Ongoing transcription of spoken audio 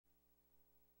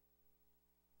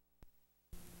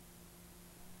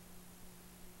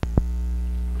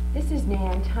This is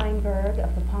Nan Tynberg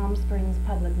of the Palm Springs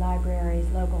Public Library's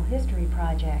Local History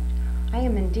Project. I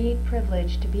am indeed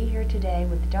privileged to be here today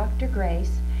with Dr.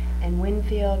 Grace and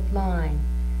Winfield Line.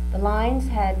 The Lines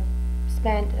had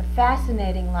spent a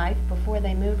fascinating life before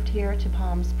they moved here to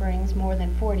Palm Springs more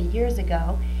than 40 years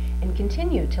ago and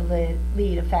continue to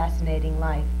lead a fascinating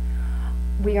life.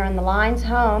 We are in the Lines'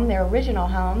 home, their original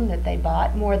home that they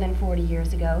bought more than 40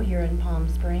 years ago here in Palm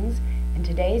Springs, and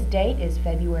today's date is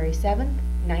February 7th,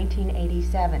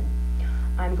 1987.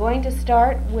 I'm going to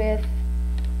start with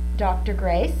Dr.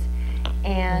 Grace,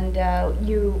 and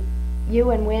you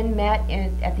and Win met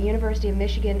at the University of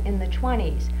Michigan in the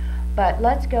 20s. But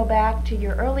let's go back to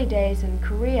your early days in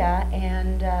Korea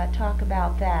and talk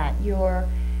about that. Your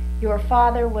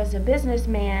father was a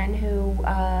businessman who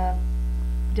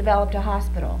developed a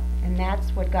hospital, and that's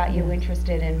what got you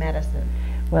interested in medicine.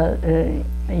 Well,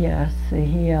 yes,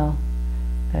 he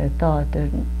thought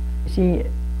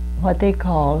what they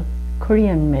call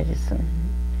Korean medicine.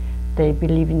 They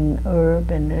believe in herb,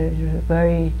 and they're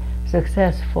very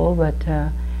successful, but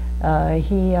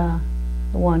he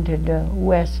wanted a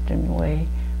Western way,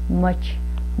 much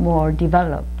more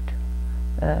developed.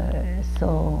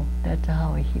 So that's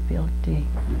how he built the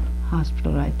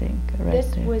hospital, I think. Right This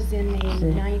there. was in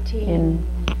the 19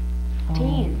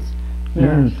 teens.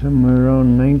 Yeah, somewhere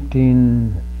around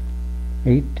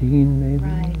 1918, maybe.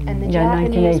 Right, and the Yeah,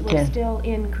 Japanese were 1918. still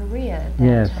in Korea at that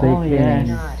Yes, time. they Oh, came. yes,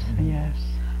 Not. yes.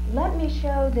 Let me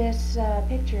show this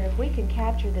picture. If we can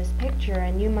capture this picture,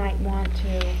 and you might want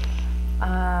to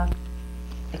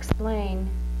explain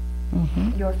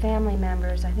your family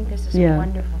members. I think this is a Yeah.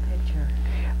 wonderful picture.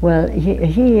 Well,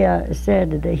 he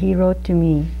said that he wrote to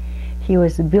me he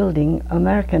was building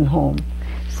American home.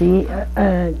 See,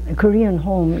 Korean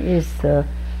home is,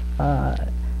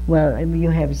 well, you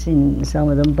have seen some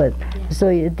of them, but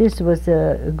so this was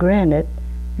a granite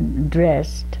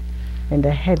dressed and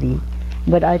a heavy,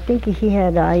 but I think he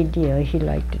had an idea he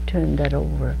liked to turn that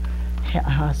over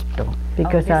hospital,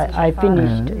 because this is I your father.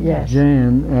 finished, yes.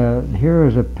 Jan, here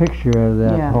is a picture of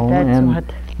that Yeah, home, that's and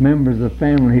what- members of the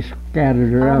family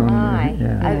scattered Oh around. my!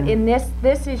 Yeah. In this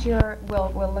is your.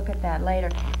 We'll look at that later.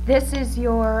 This is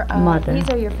your Mother. These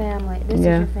are your family. This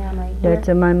Yeah. is your family. That's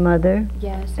You're- my mother,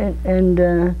 yes. and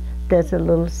that's a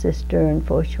little sister,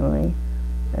 unfortunately,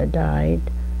 died,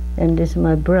 and this is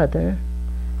my brother,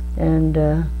 and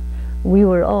we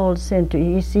were all sent to,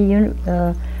 you see,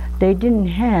 they didn't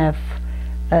have,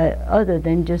 other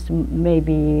than just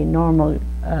maybe normal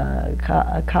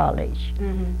college,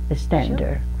 the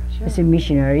standard. Sure. It's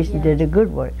missionaries Yes. did a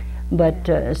good work, but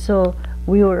so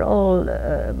we were all,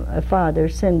 father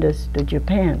sent us to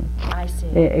Japan, I see.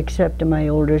 except my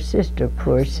older sister.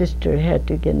 Poor sister had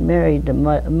to get married. The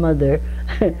mother,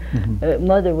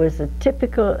 mother was a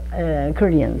typical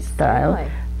Korean style. Really?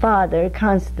 Father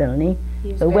constantly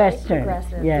He was very Western.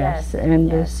 progressive, Yes, yes, and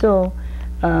yes. so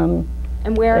And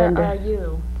where and, are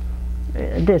you?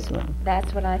 this one.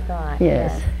 That's what I thought.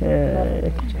 Yes,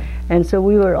 Lovely picture. and so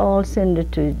we were all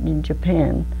sent to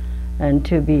Japan, and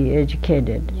to be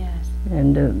educated. Yes.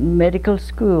 And the medical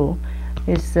school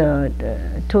is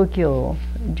Tokyo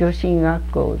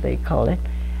Joshingaku, they call it.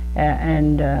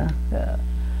 And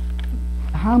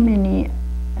how many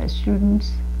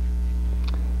students?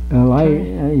 Well,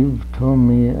 you've told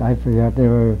me, I forgot, there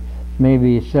were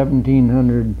maybe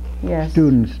 1,700 Yes.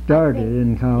 students started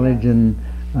in college, and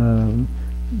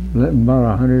about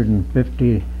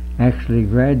 150 actually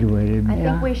graduated. I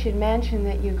Yeah. think we should mention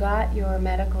that you got your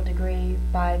medical degree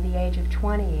by the age of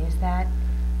 20. Is that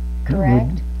It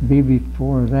correct? would be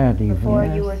before that even. Before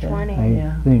you were Yes, 20. I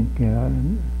Yeah. think.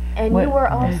 And What- you were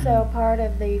also part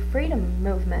of the freedom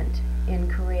movement in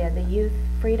Korea, the youth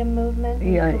freedom movement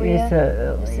in Yeah,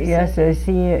 Korea. it's yes.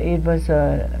 See, it was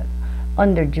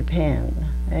under Japan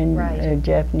and Right.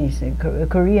 Japanese.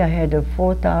 Korea had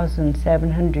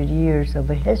 4,700 years of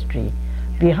a history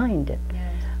behind it, Yes.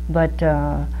 but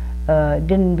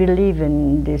didn't believe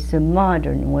in this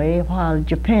modern way, while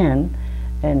Japan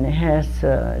and has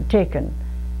taken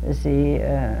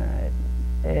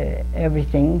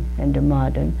everything and the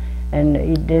modern, and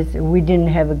we didn't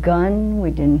have a gun,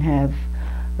 we didn't have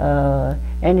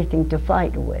anything to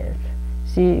fight with.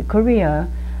 See, Korea,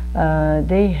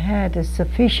 they had a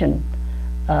sufficient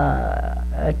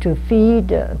to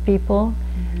feed people,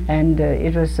 and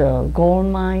it was gold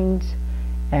mines,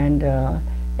 and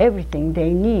everything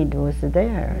they need was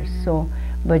there. So,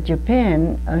 but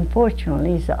Japan,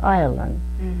 unfortunately, is an island,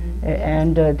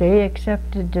 and they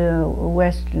accepted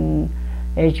Western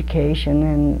education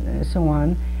and so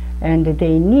on, and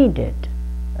they needed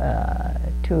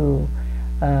to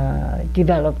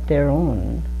develop their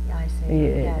own. I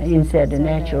Yes. instead of So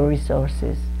natural they-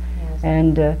 resources. Yes.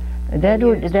 And that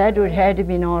would used had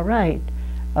been all right.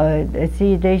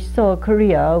 See, they saw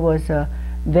Korea was a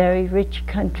very rich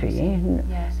country,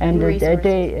 Yes. and resources.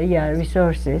 they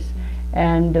resources.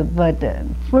 And but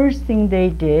first thing they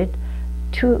did,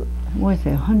 was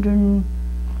it 100 and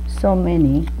so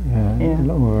many Yeah.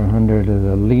 Over 100 of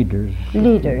the leaders.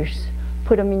 leaders,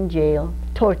 put them in jail,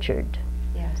 tortured.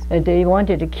 Yes. They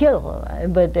wanted to kill,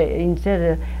 but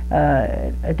instead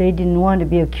of, they didn't want to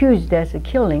be accused as a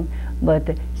killing.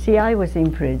 But see, I was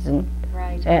in prison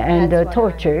Right. and That's what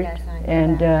tortured, yes, I know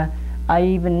and that. I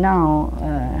even now,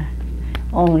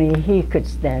 only he could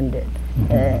stand it,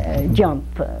 jump,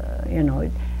 you know,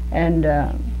 and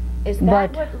Is that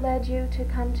but- what led you to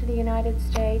come to the United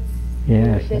States?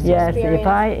 Yes. This yes,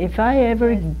 experience? if I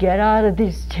ever Yes. get out of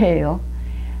this jail,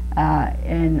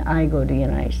 and I go to the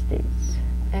United States,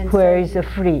 And where so is you-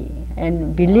 free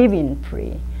and be living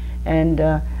free, and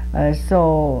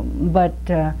but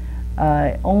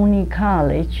only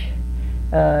college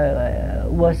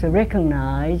was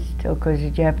recognized because the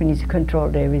Japanese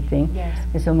controlled everything. Yes.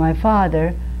 And so my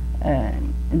father,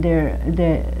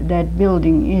 that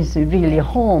building is really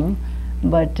home,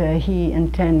 but he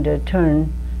intended to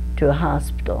turn to a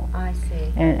hospital I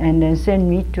see. and then send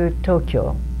me to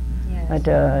Tokyo Yes. at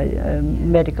a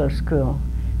medical school.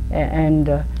 And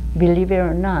believe it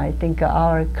or not, I think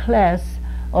our class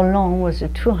alone was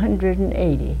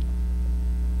 280.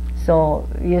 So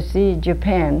you see,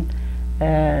 Japan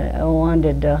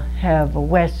wanted to have a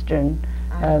Western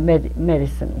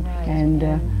medicine, Right. and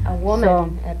a woman so-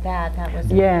 at that. That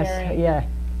was yes, very, yeah,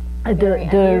 very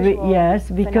unusual yes,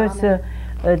 because the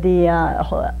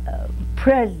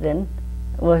president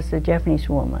was a Japanese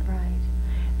woman, right.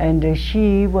 and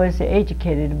she was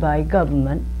educated by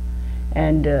government,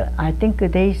 and I think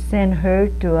they sent her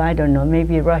to, I don't know,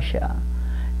 maybe Russia.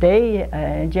 They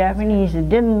Japanese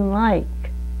didn't like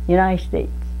United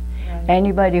States. Right.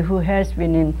 Anybody who has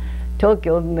been in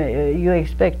Tokyo, you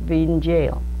expect to be in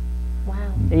jail. Wow.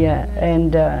 Yeah,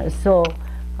 and so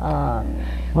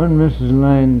When Mrs.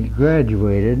 Lyons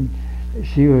graduated,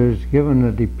 she was given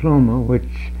a diploma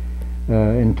which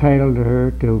entitled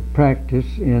her to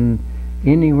practice in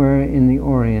anywhere in the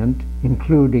Orient,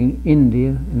 including India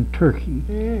and Turkey.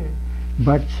 Mm.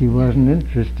 But she wasn't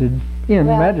interested in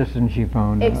Well, medicine, she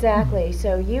found out. Exactly.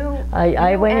 So you.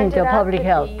 I you went into ended up public at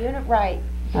health. Right.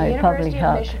 The Public University of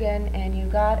health. Michigan, and you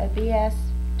got a BS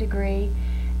degree,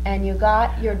 and you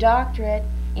got your doctorate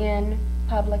in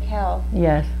public health.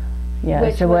 yes, yeah.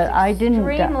 Which So was I didn't.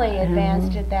 extremely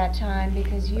advanced at that time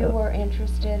because you were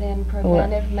interested in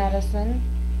preventive medicine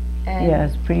and,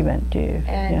 Yes, preventive.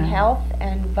 and yeah. health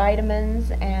and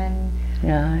vitamins and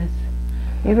Yes.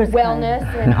 It was wellness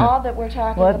and all that we're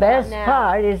talking Well, about best now.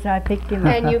 part is I picked him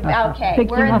up. And you, okay, Picked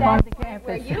we're him at up on that the point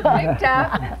where campus. you picked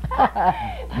up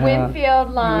Winfield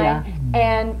line,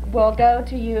 and we'll go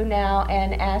to you now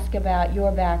and ask about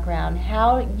your background,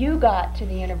 how you got to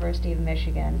the University of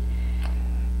Michigan.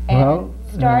 And Well,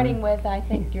 starting with, I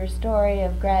think, your story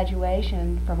of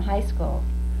graduation from high school.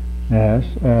 Yes.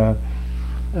 I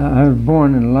was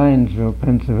born in Linesville,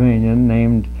 Pennsylvania,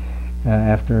 named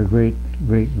after a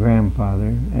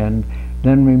great-grandfather, and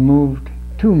then we moved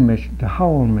to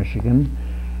Howell, Michigan,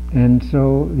 and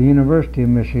so the University of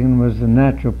Michigan was the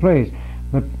natural place.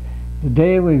 But the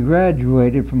day we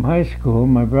graduated from high school,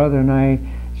 my brother and I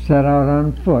set out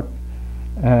on foot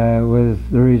with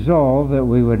the resolve that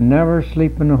we would never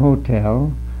sleep in a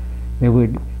hotel. We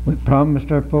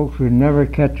promised our folks we'd never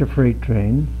catch a freight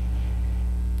train,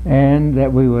 and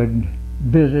that we would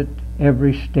visit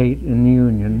every state in the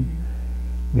Union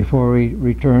before we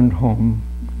returned home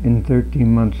in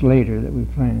 13 months later that we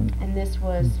planned. And this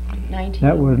was 19...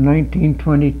 That was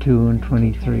 1922 and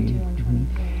 23. 1922 and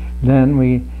 23. Then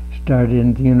we started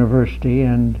in the university,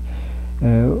 and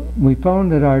we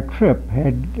found that our trip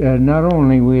had not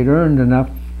only we had earned enough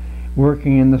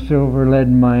working in the silver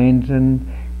lead mines and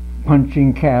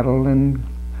punching cattle and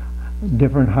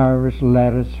different harvests,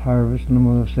 lattice harvest and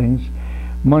all those things,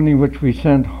 money which we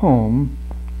sent home,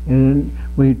 and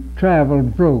we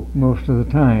traveled broke most of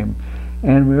the time,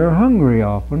 and we were hungry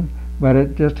often, but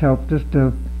it just helped us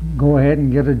to go ahead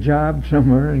and get a job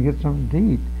somewhere and get something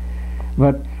to eat.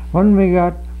 But when we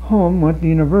got home, went to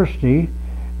university,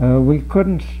 we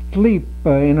couldn't sleep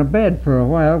in a bed for a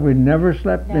while. We'd never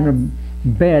slept in a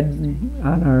bed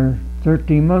on our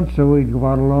 13 months, so we'd go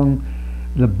out along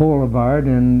the boulevard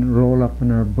and roll up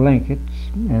in our blankets,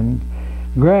 and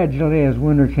gradually as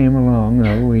winter came along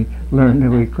we learned that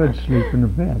we could sleep in a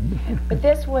bed. But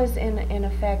this was in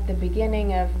effect the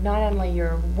beginning of not only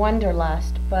your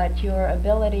wanderlust but your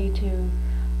ability to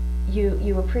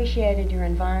you appreciated your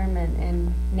environment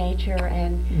and nature,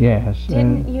 and Yes.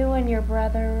 didn't you and your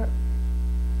brother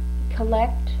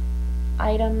collect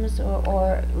items,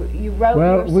 or you wrote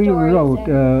Well, your we stories wrote,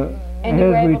 and you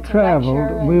were as we able to traveled,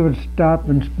 lecture we and- would stop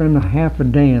and spend a half a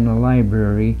day in the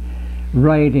library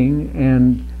writing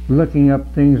and looking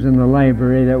up things in the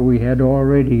library that we had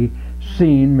already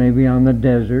seen, maybe on the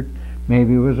desert.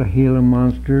 Maybe it was a Gila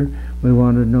monster. We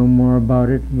wanted to know more about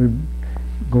it. We'd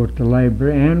go to the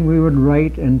library, and we would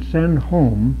write and send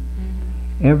home.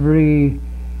 Every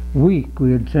week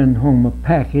we would send home a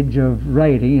package of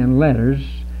writing and letters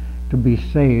to be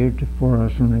saved for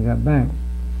us when we got back.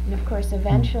 And of course,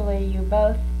 eventually, you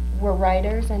both were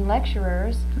writers and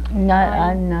lecturers. I'm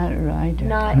not a writer.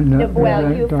 Not No, well,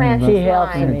 right, you talking Francis about- She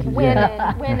helps Lyne,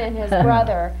 me. Wynn and his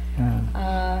brother.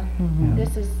 Mhm.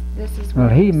 This is Well,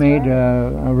 where he you made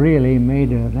started. really made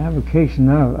an avocation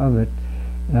of it.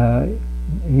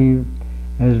 He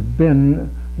has been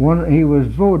he was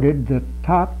voted the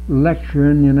top lecturer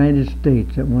in the United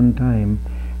States at one time,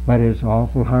 but it's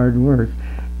awful hard work.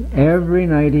 Every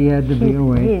night he had to be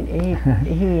awake.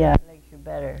 He lectured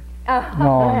better.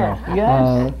 No.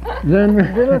 Yes. Then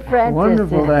Little Francis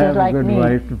wonderful is to have just like a good me.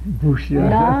 wife to push you.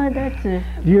 No, that's a,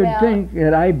 You'd Well- think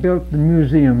that I built the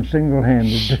museum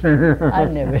single-handed. I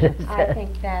never did I that.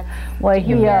 think that's Well,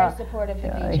 you're he, very supportive of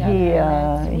each other. he,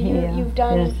 and that's- you've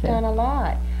done is, done a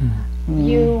lot. Mm.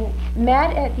 You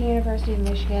met at the University of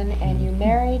Michigan, and you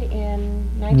married in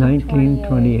 1928.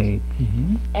 1928.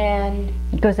 Mhm. And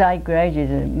Because I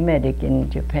graduated medic in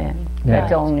Japan.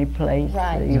 That's the Right. only place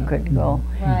Right. you could go.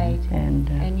 right, And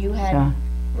you had so-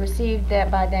 received that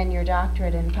by then your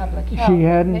doctorate in public health. She in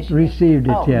hadn't Michigan. received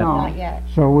it Oh, yet. no. not yet.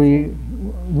 So we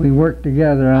worked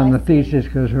together on I the see. thesis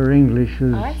because her English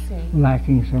was I see.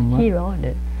 lacking somewhat. he wrote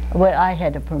it. Well, I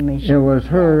had a It permission. was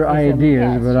her Yes,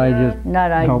 ideas, yes, but I your- just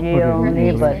Not helped put it ideal in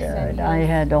only, the but thesis and I his-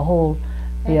 had a whole,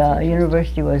 That's the interesting.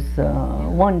 university was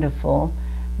wonderful.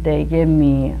 They gave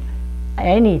me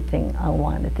anything I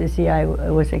wanted to see. I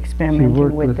was She experimenting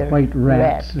worked with with the white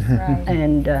rats. Right.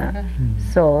 and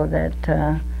so that,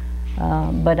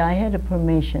 but I had a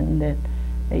permission that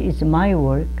it's my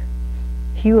work.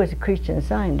 He was a Christian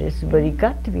Scientist, but it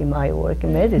got to be my work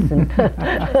in medicine.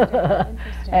 Interesting.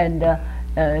 And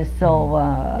so.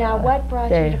 Now, what brought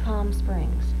you they- to Palm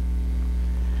Springs?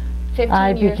 15 I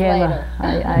years became later.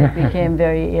 I became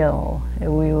very ill.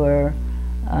 We were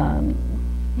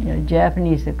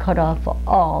Japanese that cut off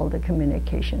all the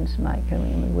communications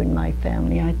with my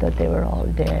family. I thought they were all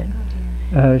dead.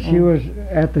 She was,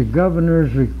 at the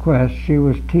governor's request, she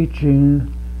was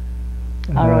teaching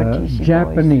ROTC boys.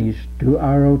 Japanese to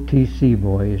ROTC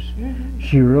boys. Mm-hmm.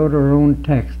 She wrote her own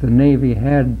text. The Navy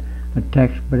had a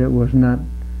text, but it was not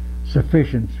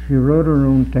sufficient. She wrote her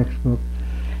own textbook,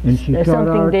 and she taught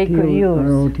Something they could use.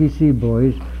 ROTC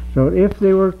boys. So if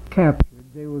they were captured,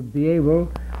 they would be able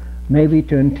maybe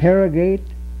to interrogate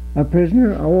a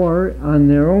prisoner, or on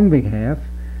their own behalf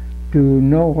to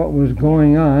know what was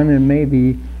going on and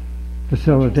maybe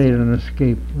facilitate an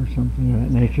escape or something of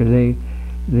that nature.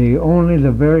 Only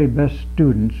the very best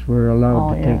students were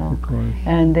allowed to take the course.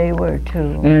 And they were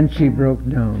too. And she broke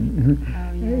down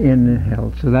Oh, yeah. in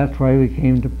health. So that's why we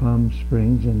came to Palm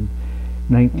Springs in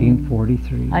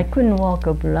 1943. I couldn't walk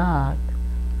a block.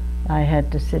 I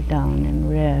had to sit down and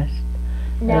rest.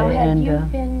 Now, had and, you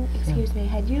been, excuse me,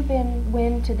 had you been,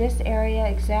 Wynn, to this area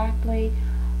exactly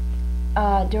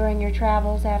during your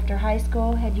travels after high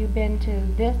school? Had you been to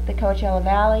the Coachella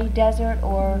Valley Desert,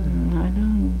 or I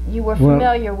don't. you were Well,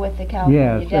 familiar with the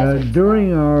California Yes, desert?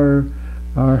 during our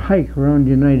hike around the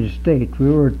United States,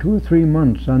 we were 2 or 3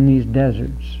 months on these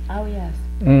deserts. Oh, yes.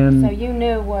 And So you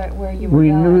knew where you were we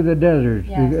going. knew the deserts,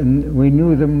 Yes. and we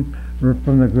knew them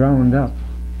from the ground up.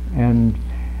 And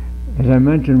as I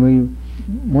mentioned,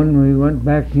 when we went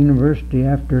back to university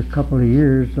after a couple of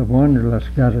years of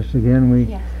wanderlust got us again, we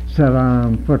Yes. set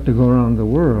on foot to go around the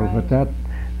world, Right. but that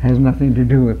has nothing to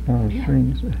do with Palm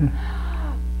Springs.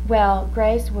 Well,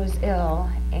 Grace was ill,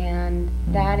 and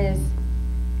that is,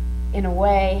 in a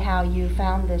way, how you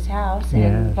found this house and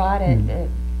Yes. bought it. Mm.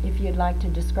 If you'd like to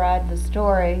describe the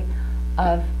story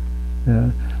of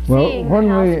Well, seeing when the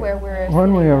house we where we're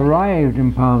when we sitting right now. arrived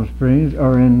in Palm Springs,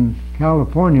 or in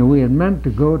California, we had meant to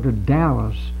go to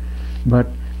Dallas, but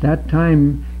that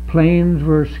time planes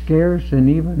were scarce, and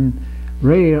even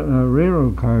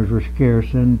railroad cars were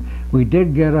scarce, and we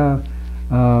did get a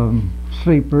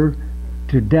sleeper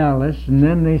to Dallas, and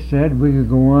then they said we could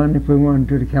go on if we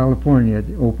wanted to California. It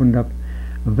opened up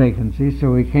a vacancy,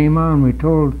 so we came on. We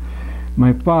told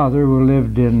my father, who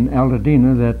lived in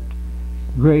Altadena, that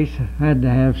Grace had to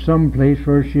have some place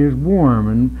where she is warm,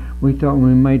 and we thought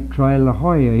we might try La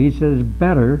Jolla. He says,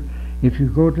 better if you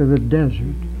go to the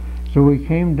desert. So we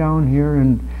came down here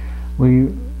and we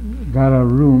got a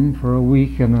room for a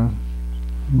week in a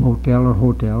motel or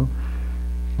hotel.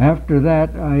 After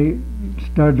that, I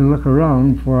started to look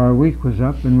around before our week was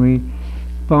up, and we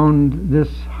found this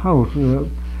house. The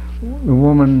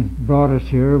woman brought us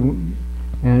here,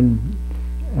 and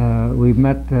we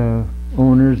met the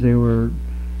owners. They were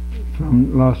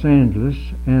from Los Angeles,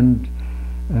 and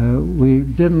we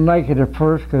didn't like it at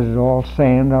first because it's all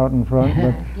sand out in front,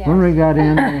 but Yes. when we got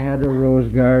in, they had a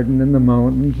rose garden in the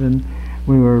mountains, and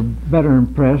we were better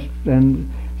impressed. And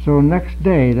so next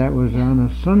day, that was on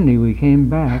a Sunday, we came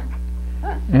back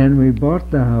and we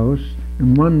bought the house,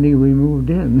 and Monday we moved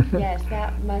in. Yes,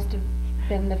 that must have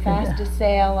been the fastest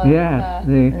sale of Yeah,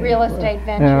 real estate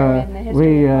venture in the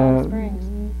history of Palm Springs.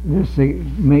 This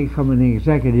company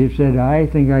executive said, I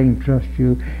think I can trust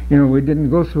you. You know, we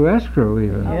didn't go through escrow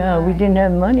even. Yeah, we didn't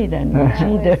have money then much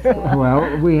either.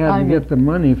 Well, we had to get the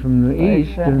money from the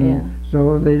east, and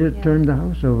so they just turned the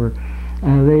house over.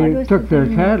 They took their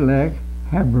Cadillac,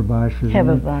 Haberbosch was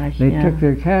Haberbosch, They took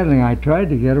their Cadillac. I tried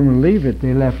to get them to leave it.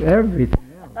 They left everything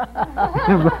else.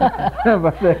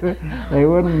 but they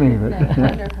wouldn't leave it.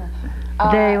 Wonderful.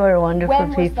 They were wonderful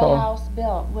when people. When was the house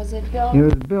built? Was it built? It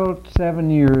was built 7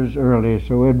 years earlier,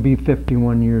 so it'd be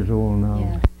 51 years old now.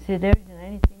 Yes. See, there isn't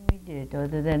anything we did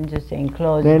other than just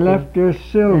enclose They it. left their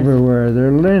silverware,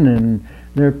 their linen,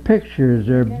 their pictures,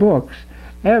 their books,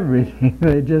 everything.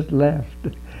 They just left.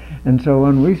 And so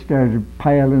when we started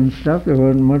piling stuff, there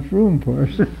wasn't much room for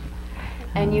us.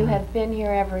 And you have been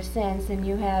here ever since, and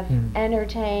you have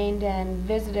entertained and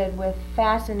visited with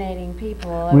fascinating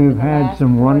people over We've the had last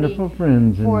some 40 wonderful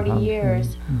friends in 40 Palm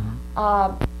years.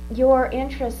 Springs. Your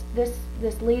interest, this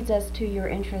leads us to your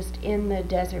interest in the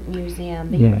Desert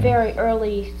Museum, the Yes. very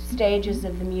early stages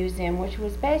of the museum, which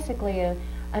was basically a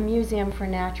museum for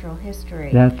natural history.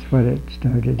 That's what it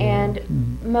started And as.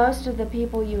 most of the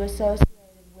people you associated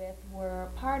with were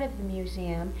part of the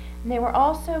museum, and they were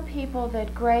also people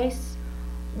that Grace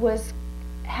was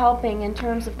helping in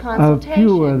terms of A consultation.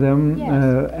 few of them,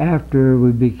 Yes. after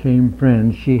we became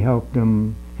friends, she helped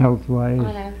them health-wise.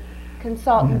 On a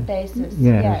consultant basis.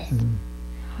 Yes.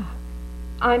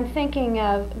 I'm thinking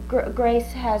of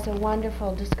Grace has a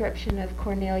wonderful description of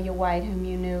Cornelia White, whom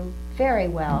you knew very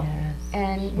well. Yes,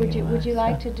 And she would you was,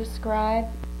 like to describe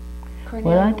Cornelia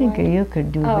Well, I think White? you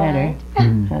could do All better.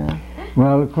 right.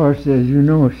 Well, of course, as you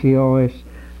know, she always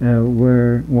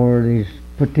wore these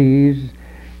puttees,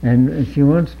 and she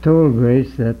once told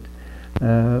Grace that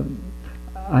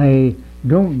I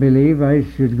don't believe I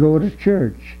should go to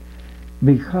church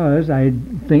because I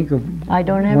think of... I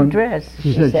don't have a dress,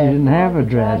 She said she didn't have a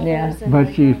dress, Yeah.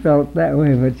 but she felt that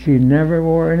way, but she never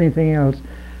wore anything else.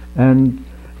 And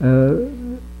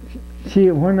when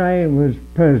I was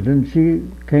president, she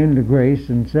came to Grace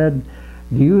and said,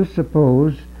 do you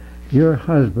suppose your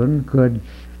husband could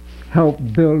help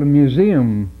build a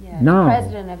museum Yes, now?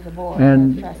 president of the board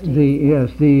And of trustees.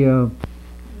 the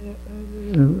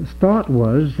thought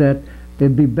was that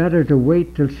it'd be better to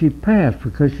wait till she passed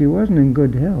because she wasn't in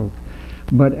good health.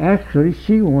 But actually,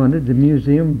 she wanted the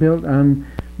museum built on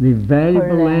the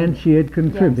valuable land she had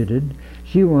contributed.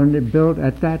 She wanted it built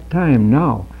at that time,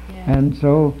 now. Yes. And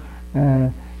so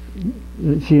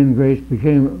she and Grace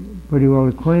became pretty well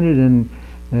acquainted, and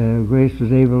Grace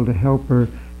was able to help her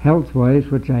health-wise,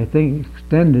 which I think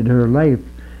extended her life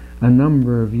a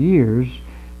number of years.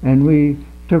 And we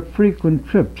took frequent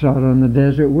trips out on the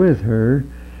desert with her,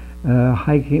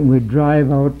 hiking. We'd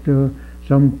drive out to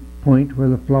some point where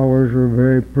the flowers were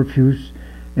very profuse,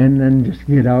 and then just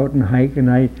get out and hike. And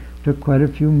I took quite a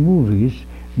few movies.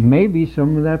 Maybe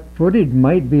some of that footage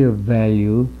might be of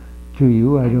value to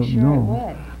you. I don't sure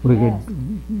know. It would. We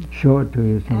could show it to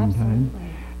you sometime. Absolutely.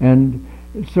 And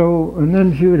so, and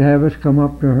then she would have us come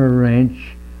up to her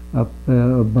ranch up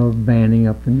above Banning,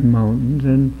 up in the mountains,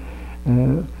 and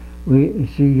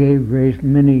she gave Grace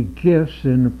many gifts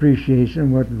in appreciation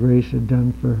of what Grace had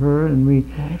done for her, and we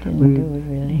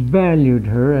valued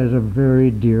her as a very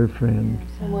dear friend.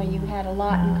 So well, you had a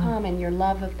lot in common, your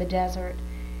love of the desert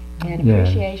and Yes.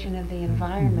 appreciation of the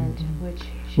environment, which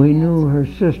she We had knew so her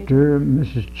many sister,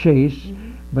 Mrs. Chase,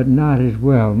 but not as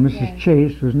well. Mrs. Yes.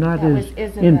 Chase was not That as was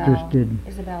Isabel. interested.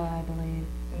 Isabella, I believe.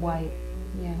 White,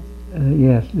 yes.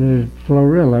 Yes,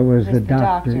 Florilla was Was the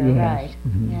doctor. Yes. right,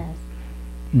 Mhm. yes.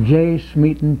 J.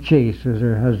 Smeaton Chase was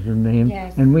her husband's name,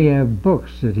 Yes. and we have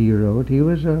books that he wrote. He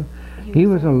was a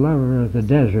lover of the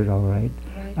desert, all right.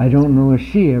 Right. I don't know if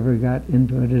she ever got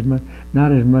into it as much,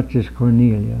 not as much as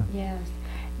Cornelia. Yes.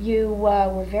 You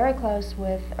were very close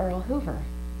with Earl Hoover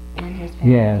and his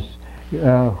family. Yes.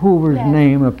 Hoover's Yes.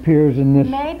 name appears in this.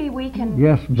 Maybe we can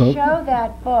book. show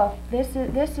that book. This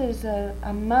is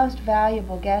a most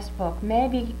valuable guest book.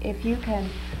 Maybe if you can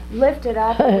lift it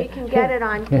up and we can get it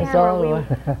on Yes, camera,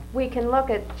 we can look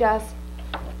at just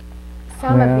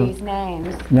some of these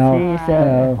names. Now,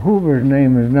 See, Hoover's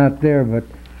name is not there, but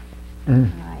Right.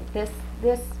 This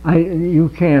you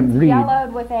can't read.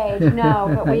 yellowed with age.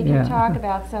 No, but we can Yeah. talk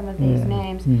about some of these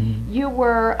names. You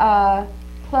were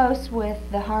close with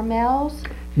the Harmels.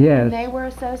 Yes. They were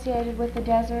associated with the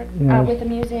desert, Yes. with the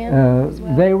museum as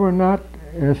well. They were not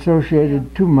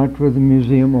associated too much with the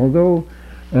museum, although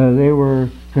they were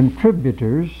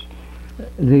contributors.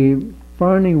 The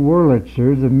Barney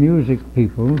Wurlitzer, the music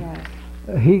people,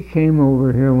 he came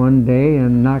over here one day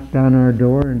and knocked on our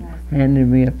door and handed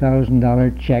me a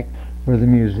 $1,000 check for the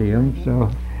museum. So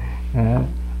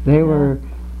they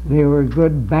were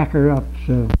good backer-ups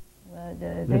of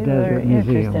they were Desert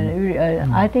Museum. interested.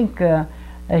 I think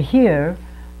here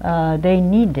they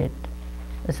needed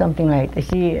something like this.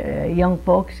 See, young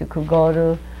folks who could go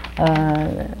to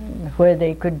where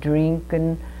they could drink,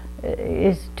 and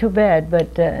it's too bad,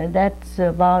 but that's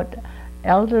about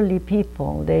elderly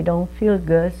people. They don't feel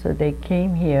good, so they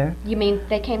came here. You mean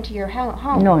they came to your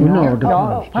home? No,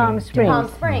 to Palm Springs. Palm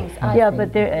Springs. I Yeah, see.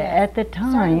 but there, at the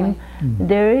time,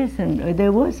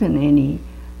 there wasn't any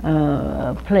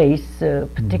place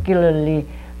particularly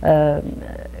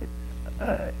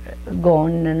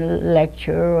going and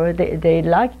lecture, or they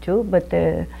like to, but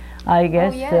I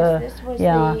guess oh yes, this was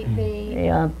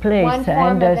the place one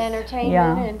form of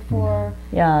entertainment and for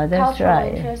that's cultural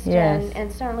right. interest Yes.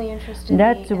 and certainly interest in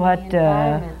That's the, in what the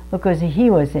environment. because he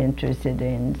was interested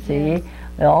in. See, Yes.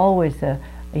 always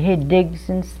he digs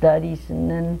and studies,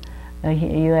 and then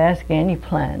you ask any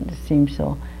plant, it seems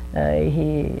so.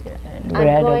 He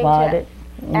read about it.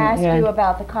 Ask Yeah. you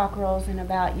about the cockerels and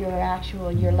about your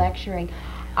lecturing.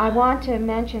 I want to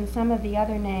mention some of the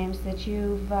other names that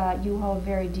you hold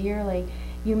very dearly.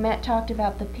 You talked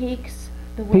about the Peaks,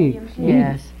 the William Peaks. Peak.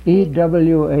 Yes.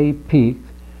 E.W.A. Peak,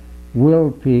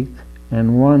 Will Peak,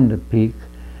 and Wanda Peak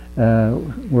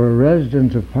were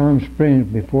residents of Palm Springs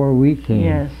before we came.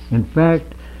 Yes. In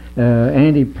fact,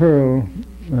 Auntie Pearl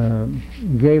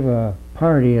gave a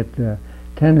party at the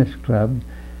tennis club,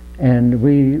 and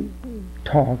we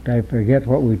talked. I forget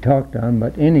what we talked on,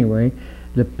 but anyway,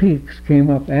 the Peaks came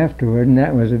up afterward, and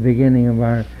that was the beginning of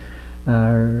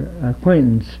our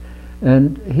acquaintance.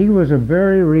 And he was a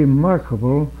very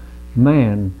remarkable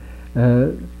man.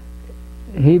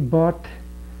 He bought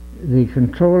the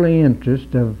controlling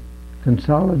interest of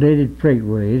Consolidated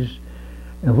Freightways,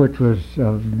 which was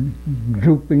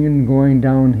drooping and going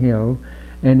downhill,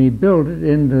 and he built it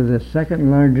into the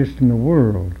second largest in the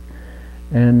world.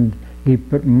 And he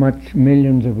put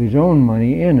millions of his own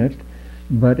money in it,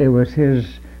 but it was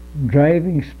his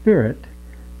driving spirit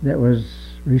that was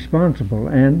responsible.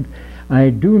 And I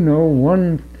do know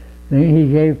one thing: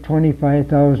 he gave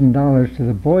 $25,000 to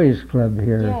the Boys Club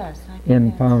here Yes, I think in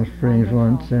that's Palm Springs wonderful.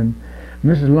 once. And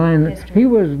Mrs. Lyon,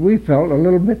 we felt a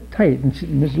little bit tight, and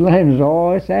Mrs. Lyon was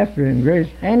always after him, Grace.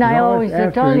 And I always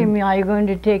after told him. him, "Are you going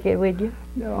to take it with you?"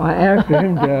 I asked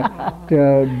him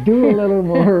to do a little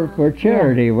more for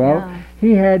charity. Well, yeah.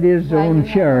 he had his Well, own you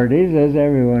have charities, as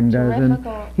everyone does, and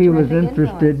he was terrific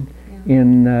interested influence.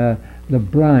 in the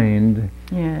blind,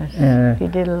 Yes, he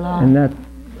did a lot. and that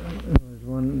was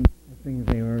one of the things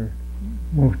they were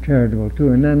most charitable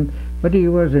to. And then, but he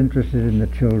was interested in the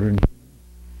children.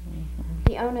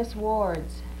 The Onus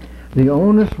Wards. The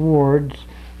Onus Wards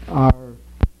are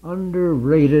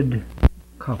underrated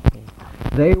couple.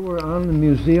 They were on the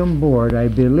museum board, I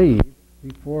believe,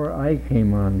 before I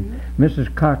came on.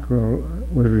 Mrs. Cockrell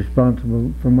was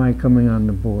responsible for my coming on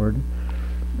the board.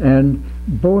 And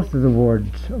both of the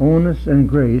wards, Onus and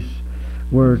Grace,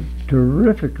 were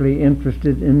terrifically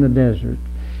interested in the desert.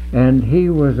 And he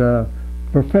was a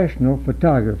professional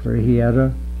photographer. He had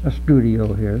a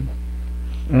studio here.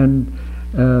 And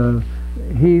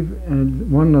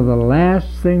one of the last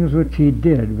things which he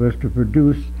did was to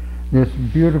produce this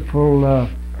beautiful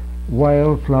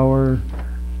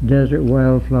desert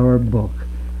wildflower book.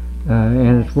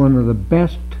 And it's one of the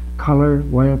best color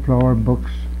wildflower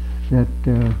books that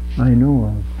I know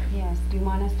of. Yes. Do you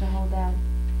want us to hold that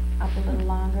up a little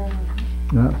longer?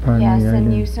 Pardon Yes, me, I and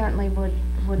didn't- you certainly would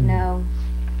know.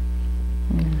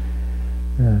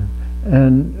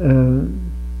 And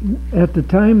at the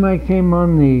time I came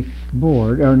on the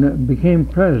board, or became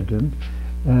president,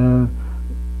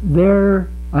 their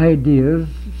ideas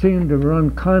seemed to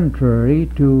run contrary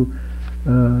to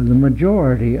the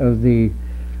majority of the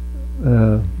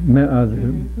the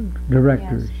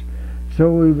directors. Yes.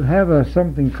 So we would have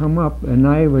something come up, and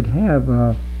I would have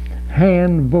a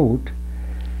hand vote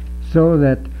so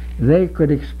that they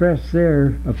could express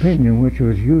their opinion, which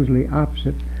was usually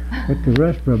opposite what the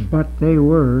rest were, but they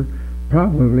were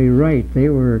probably right. They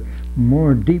were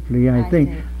more deeply, I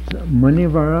think. Many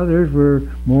of our others were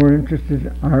more interested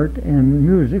in art and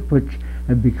music, which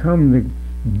have become the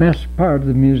best part of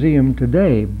the museum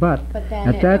today. But then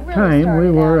at that really time, we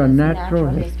started were out a as natural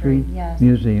history yes,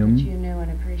 museum. which you knew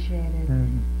and appreciated.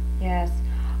 Yes.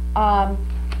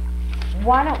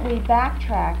 Why don't we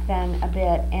backtrack then a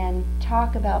bit and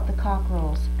talk about the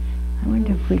cockerels? I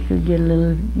wonder if we could get a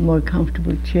little more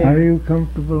comfortable chair. Are you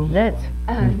comfortable? That's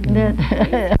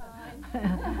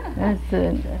that's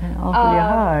awfully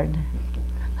hard.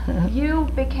 You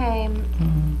became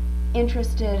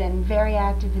interested and very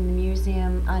active in the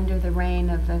museum under the reign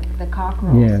of the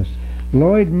cockerels. Yes.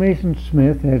 Lloyd Mason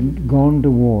Smith had gone to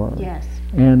war. Yes.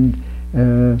 And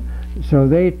so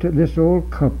this old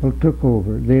couple took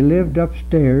over. They lived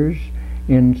upstairs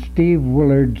in Steve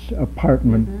Willard's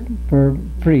apartment for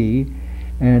free,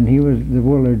 and the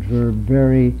Willards were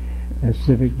very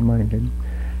civic-minded.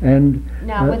 And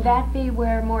now, would that be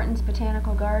where Morton's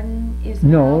Botanical Garden is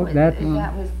no, now?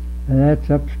 That's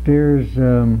upstairs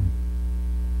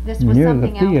this was near the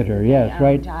something else theater. that Yes,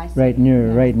 they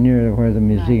owned, right near where the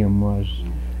museum was.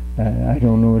 I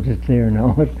don't know if it's there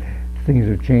now. Things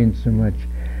have changed so much.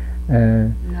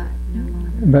 No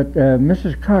longer. But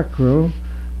Mrs. Cockrell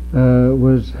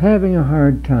was having a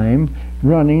hard time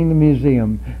running the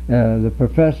museum. The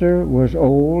professor was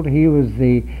old. He was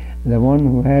the one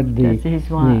who had That's his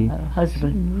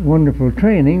husband. wonderful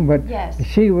training, but Yes.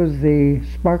 she was the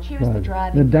spark She was the plug,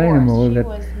 driving the dynamo.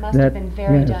 force. Must have been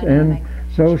very dynamic. And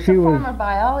so she was a was former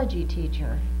biology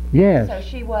teacher. yes. So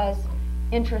she was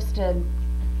interested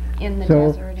in the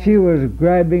So desert. she was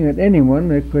grabbing at anyone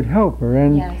that could help her,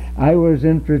 and Yes. I was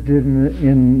interested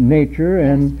in nature,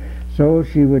 and so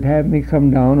she would have me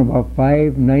come down about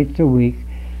 5 nights a week,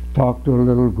 talk to a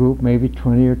little group, maybe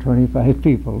 20 or 25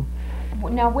 people.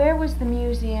 Now, where was the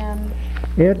museum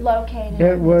located?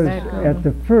 It was at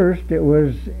the first. It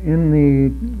was in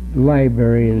the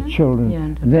library, the children.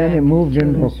 Yeah, Then it moved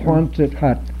into a children's Quonset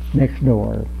hut next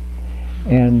door,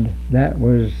 and that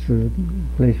was the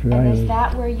place where I And was. is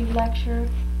that where you lecture?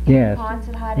 Yes. In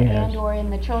Quonset hut Yes. and or in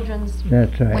the children's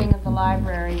That's right. wing of the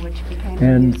library, which became the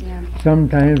And museum?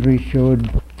 sometimes we showed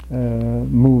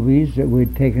movies that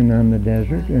we'd taken on the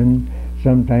desert, and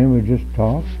sometimes we just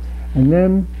talked. And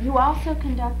then, You also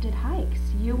conducted hikes.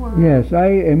 You were... yes, I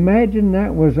imagine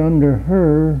that was under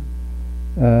her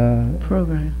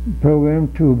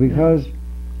program too, because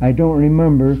I don't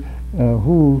remember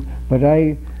who, but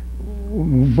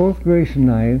both Grace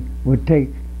and I would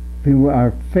take,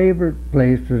 our favorite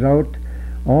place was out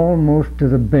almost to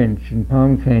the bench in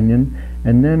Palm Canyon,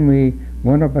 and then we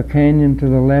went up a canyon to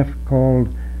the left called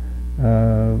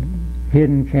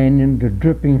Hidden Canyon to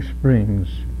Dripping Springs.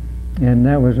 And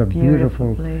that was a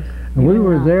beautiful place. And we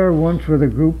were there once with a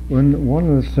group when one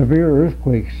of the severe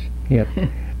earthquakes hit,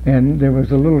 and there was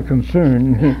a little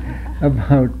concern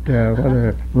about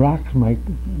whether rocks might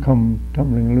come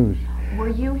tumbling loose. Were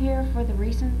you here for the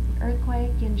recent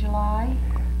earthquake in July?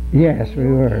 Yes, we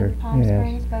You were. in Palm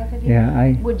Springs, both of you?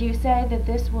 Yeah, Would you say that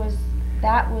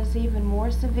that was even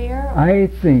more severe? I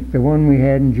think the one we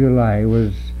had in July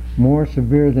was more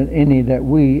severe than any that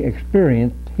we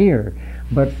experienced here.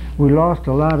 But we lost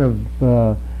a lot of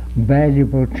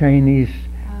valuable Chinese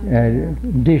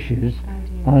dishes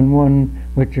on one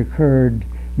which occurred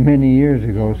many years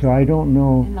ago. So I don't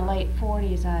know. In the late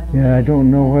 40s, I believe. Yeah, I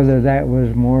don't know whether that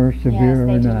was more severe yes, or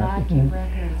they not. do not keep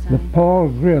records. The Paul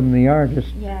Grimm, the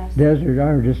artist, Yes. desert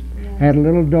artist, Yes. had a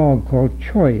little dog called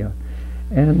Choya,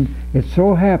 and it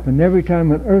so happened every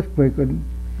time an earthquake would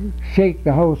shake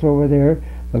the house over there,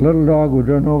 the little dog would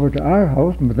run over to our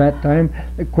house, and by that time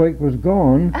the quake was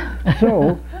gone.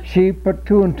 So she put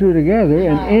 2 and 2 together,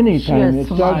 and any time it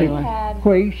started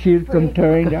quake, she'd come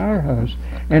tearing to our house.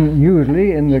 And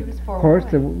usually, in the course,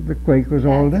 the quake was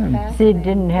all done. See, it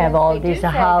didn't have all these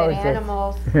houses.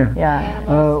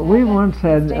 Yeah. We once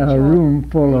had a room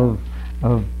full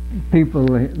of people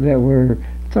that were,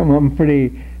 some of them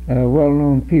pretty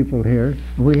well-known people here.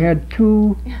 We had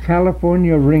 2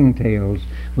 California ringtails.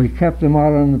 We kept them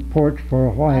out on the porch for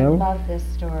a while. I love this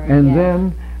story. And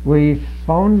then we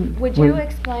found... Would you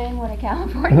explain what a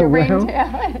California ringtail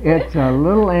is? It's a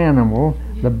little animal.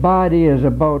 The body is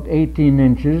about 18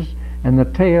 inches, and the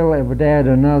tail, it would add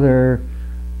another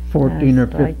 14 or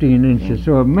 15 inches.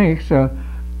 So it makes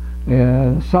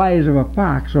the size of a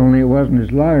fox, only it wasn't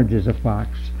as large as a fox.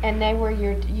 And they were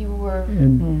you were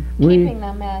And keeping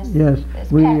them as yes,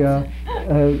 as we pets.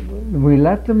 we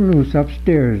let them loose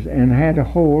upstairs and had a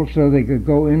hole so they could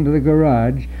go into the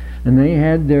garage, and they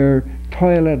had their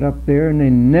toilet up there, and they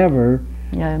never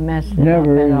messed it up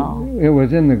at all. it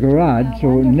was in the garage, Oh, so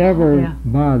it wonderful. never Yeah.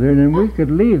 bothered, and we could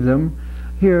leave them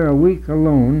here a week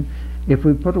alone if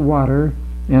we put water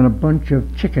and a bunch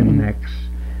of chicken necks.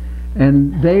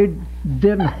 And they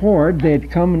didn't hoard,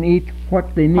 they'd come and eat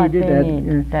what they What needed. they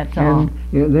need, that's all.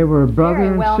 And they were brother Very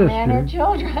and well-mannered sister.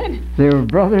 children. They were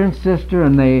brother and sister,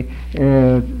 and they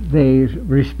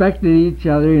respected each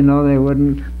other. You know, they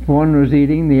wouldn't. If one was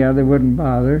eating, the other wouldn't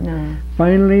bother. No.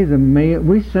 Finally,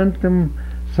 we sent them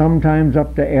sometimes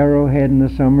up to Arrowhead in the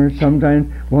summer.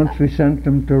 Sometimes, once we sent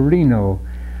them to Reno,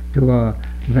 to a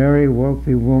very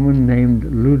wealthy woman named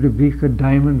Ludovica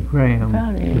Diamond Graham.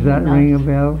 Probably Does that nice. ring a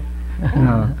bell?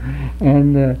 No.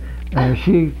 And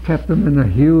she kept them in a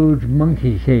huge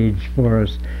monkey cage for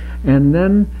us. And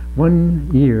then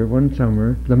one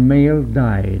summer, the male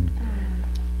died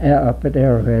up at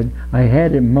Arrowhead. I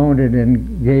had it mounted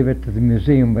and gave it to the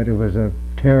museum, but it was a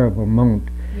terrible mount.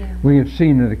 Yeah. We have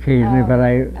seen it occasionally, Oh, but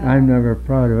I'm never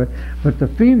proud of it. But the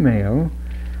female,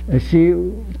 she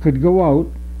could go out,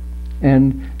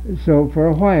 and so for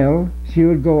a while she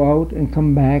would go out and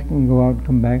come back and go out and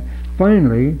come back.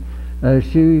 Finally,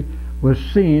 she was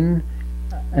seen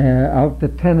out the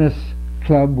tennis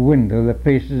club window that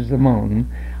faces the mountain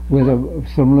with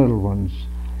some little ones.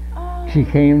 Oh. She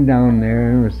came down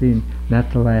there and was seen.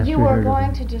 That's the last You we were heard of going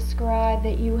her. to describe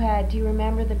that you had. Do you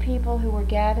remember the people who were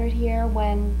gathered here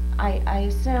when I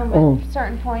assume Oh. at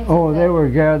certain points? Oh, of they were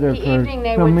gathered the for evening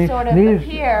they I would mean, sort of these,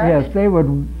 appear. Yes, they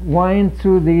would wind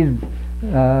through these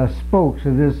spokes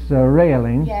of this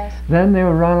railing. Yes. Then they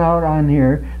would run out on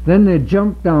here. Then they'd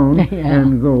jump down Yeah.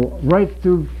 and go right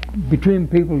through between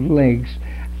people's legs.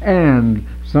 And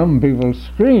some people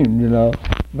screamed, you know,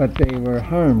 but they were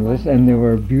harmless and they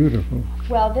were beautiful.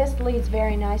 Well, this leads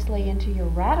very nicely into your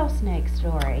rattlesnake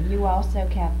story. You also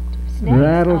kept snakes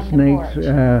Rattlesnakes on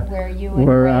the porch, where you and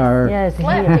were Grace our Yes,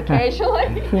 slept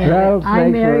occasionally. rattlesnakes I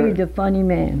married were, a funny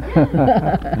man.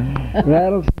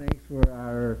 rattlesnakes were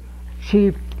our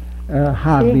chief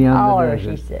hobby See, on our, the she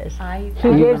desert. says.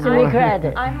 He He gives more. me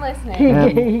credit. I'm listening.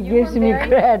 He You gives were me very-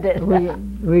 credit.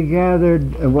 We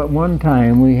gathered at one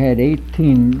time. We had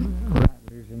 18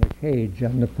 rattlers in a cage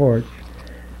on the porch,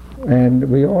 and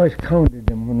we always counted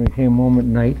them when we came home at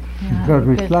night because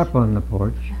we because- slept on the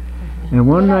porch. And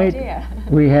one Good night idea.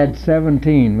 we had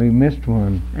 17. We missed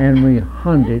one, and we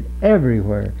hunted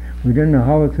everywhere. We didn't know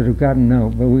how it could have gotten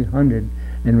out, but we hunted,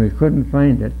 and we couldn't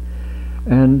find it.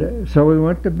 And so we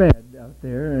went to bed out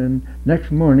there, and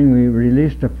next morning we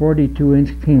released a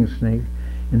 42-inch king snake.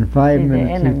 In 5 See, the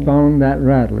minutes he enemy. found that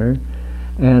rattler,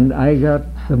 and I got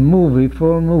the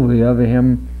full movie of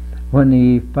him when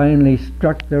he finally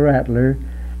struck the rattler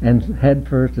and head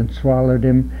first and swallowed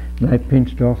him, and I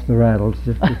pinched off the rattles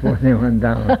just before they went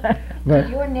down. But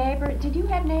Your neighbor, did you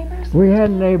have neighbors? we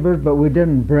had neighbors, but we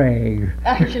didn't brag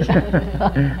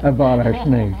about our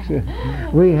snakes.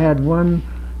 We had one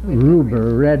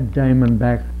ruber, red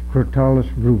diamondback, Crotalus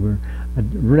ruber. A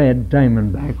red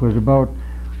diamondback was about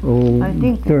I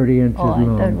think 30 inches Oh, I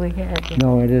long. thought we had.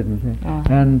 No, I didn't. Oh.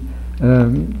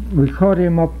 And we caught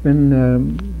him up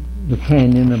in the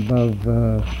canyon above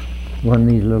one of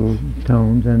these little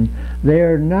towns, and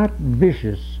they're not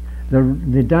vicious. The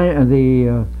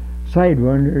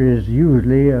sidewinder is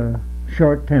usually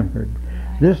short-tempered.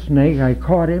 This snake, I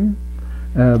caught him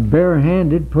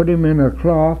barehanded, put him in a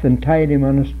cloth and tied him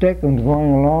on a stick and was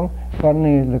going along.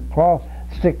 Suddenly the cloth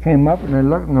stick came up and I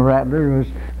looked, and the rattler was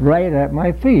right at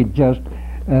my feet, just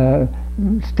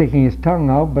sticking his tongue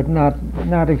out, but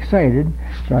not excited.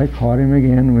 So I caught him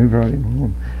again and we brought him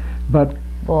home. But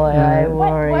Boy, I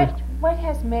worried. What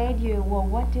has made you, well,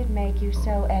 what did make you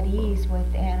so at ease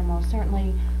with animals?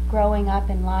 Certainly growing up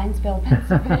in Linesville,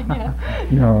 Pennsylvania.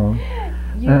 no.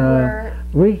 You were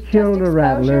We killed a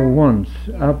rattler exposure? once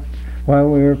up while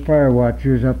we were fire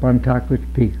watchers up on Tockwitz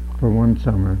Peak for one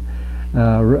summer.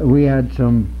 We had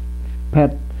some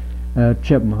pet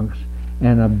chipmunks,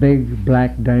 and a big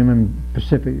black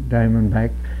Pacific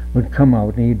diamondback would come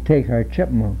out and he'd take our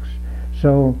chipmunks.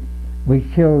 So we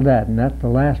killed that, and that's the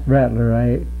last rattler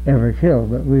I ever killed.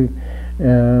 But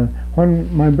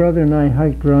when my brother and I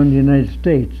hiked around the United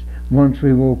States, once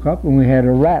we woke up and we had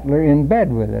a rattler in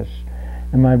bed with us.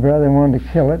 And my brother wanted to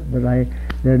kill it, but I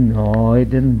said, no, it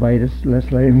didn't bite us,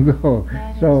 let's let him go.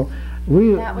 So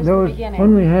that was the beginning.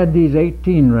 when we had these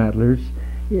 18 rattlers,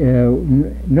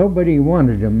 nobody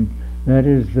wanted them. That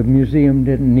is, the museum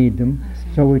didn't need them.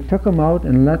 So we took them out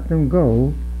and let them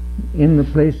go in the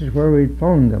places where we'd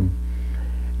found them.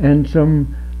 And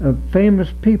some famous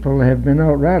people have been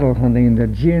out rattle hunting. The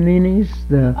Gianninis,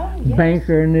 the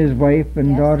banker and his wife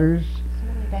and daughters.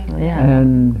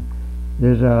 And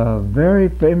there's a very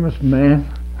famous man,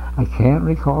 I can't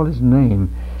recall his name.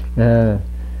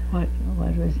 What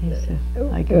was his?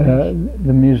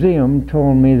 The museum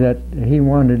told me that he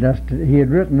wanted us to, he had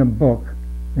written a book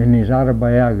in his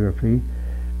autobiography,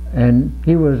 and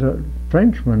he was a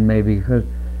Frenchman maybe, because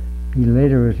he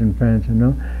later was in France, you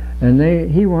know, and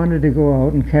he wanted to go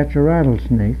out and catch a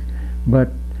rattlesnake, but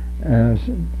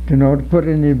to put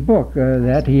in his book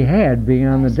that he had, being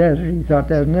on the desert, he thought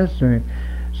that was necessary.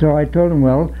 So I told him,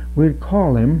 well, we'd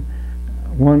call him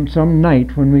some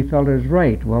night when we felt it was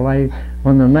right. Well,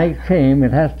 when the night came,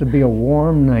 it has to be a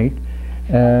warm night.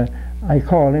 I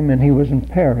called him, and he was in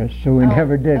Paris, so we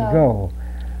never did go.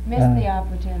 Missed the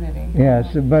opportunity.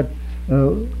 Yes, but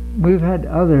we've had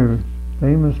other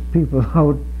famous people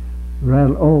out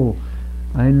rattle. Oh,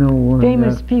 I know one.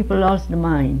 Famous people lost their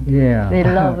mind. Yeah. They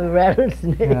love the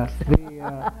rattlesnakes.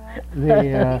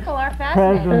 The People are fascinated.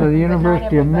 president of the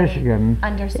University of Michigan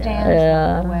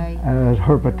understands the way. was a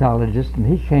herpetologist, and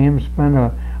he came, spent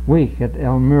a week at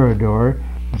El Mirador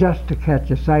just to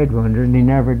catch a sidewinder, and he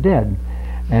never did.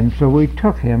 And so we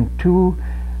took him two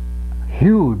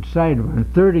huge sidewinders,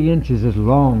 30 inches is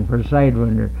long for a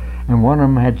sidewinder, and one of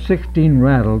them had 16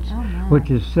 rattles, which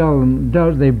is seldom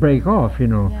does. They break off, you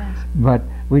know. Yes. But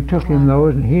we took him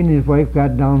those, and he and his wife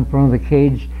got down in front of the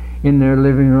cage in their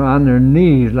living room on their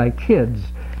knees like kids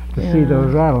to see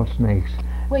those rattlesnakes.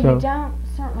 Well, So- you don't,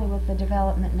 certainly with the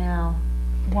development now,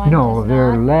 No,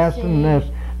 they're less see. and less.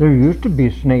 There used to be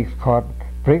snakes caught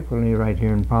frequently right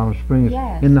here in Palm Springs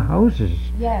Yes. in the houses.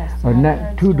 Yes. Or I've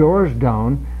heard two stories. doors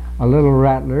down, a little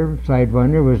rattler,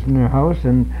 sidewinder, was in their house,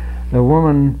 and the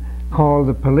woman called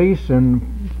the police, and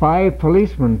 5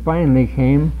 policemen finally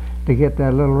came to get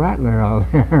that little rattler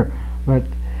out there. But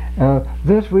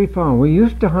this we found. We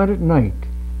used to hunt at night,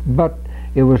 but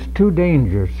it was too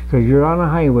dangerous, because you're on a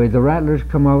highway. The rattlers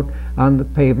come out on the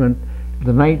pavement.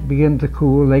 The night begins to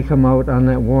cool. They come out on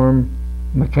that warm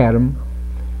macadam.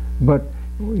 But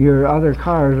your other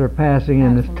cars are passing,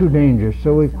 and it's too dangerous.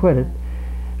 So we quit it.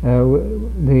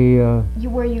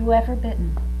 Were you ever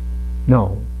bitten?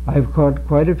 No, I've caught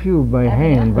quite a few by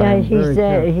hand. But Yeah, I'm very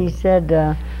careful. he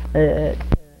said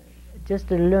just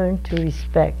to learn to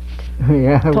respect.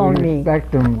 Yeah, told we me.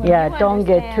 respect them. Well, Yeah, you don't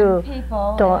get understand too-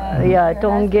 people,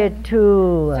 Don't get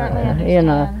too, certainly you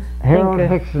know. understands. Harold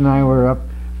think, Hicks and I were up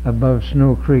above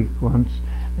Snow Creek once,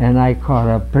 and I caught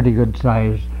a pretty good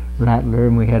sized rattler,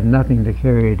 and we had nothing to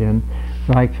carry it in.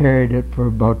 So I carried it for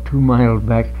about 2 miles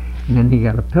back, and then he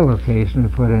got a pillowcase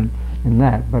and put it in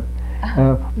that. But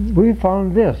we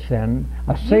found this then,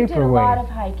 a safer way. You did a lot of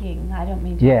hiking, I don't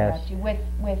mean to Yes. interrupt you,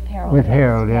 with Harold. With Hicks,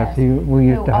 Harold, yes. We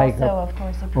used who to hike also, up of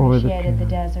course, over the appreciated the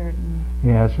trail. desert. And,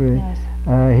 Yes, yes.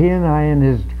 he and I and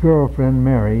his girlfriend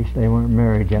Mary, they weren't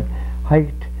married yet,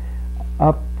 hiked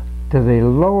up to the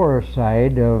lower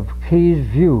side of Keys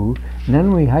View, and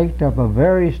then we hiked up a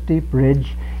very steep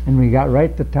ridge, and we got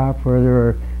right to the top where there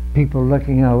were people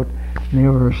looking out, and they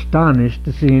were astonished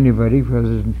to see anybody, because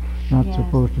there's not Yes.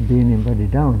 supposed to be anybody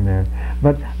down there.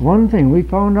 But one thing, we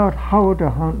found out how to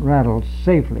hunt rattles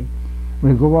safely.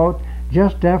 We go out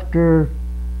just after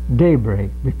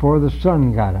daybreak, before the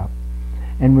sun got up,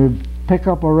 and we'd pick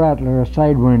up a rattler, a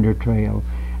sidewinder trail,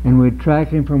 and we'd track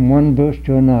him from one bush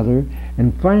to another,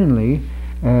 and finally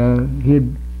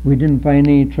we didn't find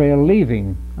any trail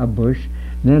leaving a bush.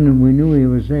 Then we knew he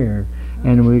was there,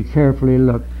 and we'd carefully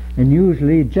look, and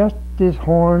usually just his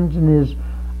horns and his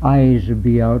eyes would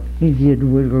be out. He'd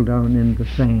wiggle down in the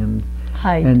sand,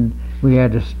 and we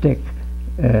had a stick,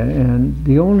 and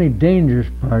the only dangerous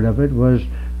part of it was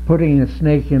putting a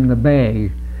snake in the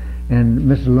bag, and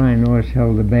Mrs. Lyon always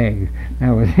held the bag. That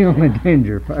was the only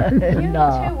danger part. You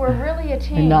two were really a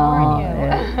team,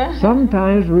 weren't you?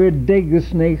 Sometimes we'd dig the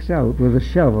snakes out with a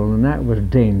shovel, and that was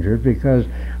dangerous, because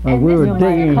And we this were was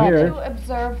digging here. to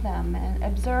observe them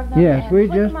Yes, and we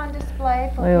put just them on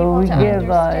display for Well, we people to give,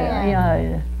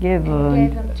 understand. give You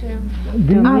gave them to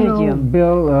Do you know, museum.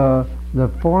 Bill, the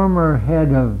former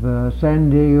head of San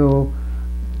Diego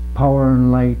Power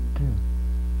and Light,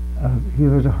 he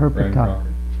was a herpetologist.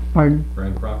 Pardon?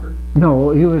 Frank Crocker? No,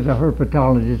 he was a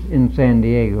herpetologist in San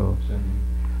Diego.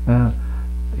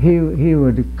 He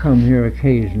would come here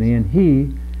occasionally, and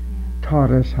he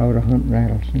taught us how to hunt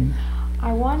rattlesnakes.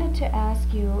 I wanted to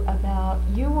ask you about,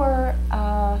 you were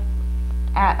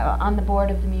on the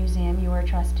board of the museum, you were a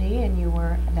trustee, and you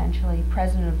were eventually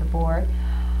president of the board.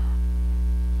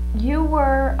 You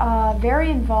were very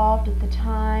involved at the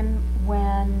time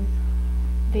when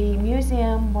the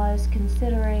museum was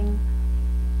considering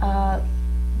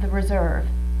the reserve,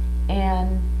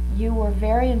 and you were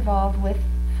very involved with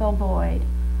Phil Boyd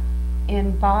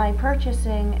by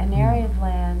purchasing an area of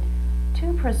land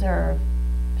to preserve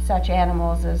such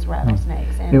animals as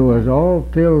rattlesnakes. It was all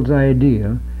Phil's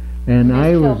idea, and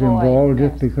I Phil was Boyd, involved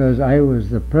yes. just because I was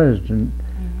the president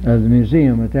of the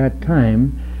museum at that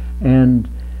time, and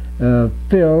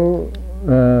Phil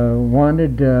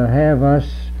wanted to have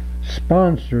us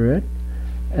sponsor it,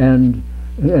 and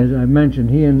as I mentioned,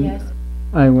 he and Yes.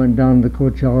 I went down to the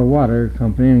Coachella Water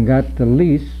Company and got the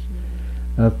lease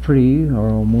free, or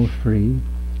almost free,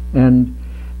 and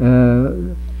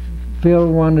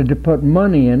Phil wanted to put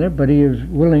money in it, but he was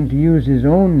willing to use his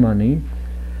own money.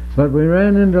 But we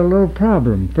ran into a little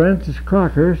problem. Francis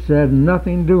Crocker said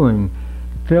nothing doing.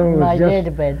 Phil was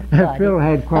Phil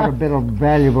had quite a bit of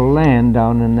valuable land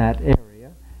down in that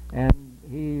area, and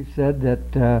he said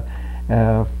that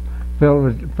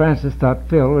Francis thought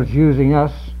Phil was using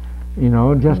us,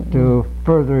 just to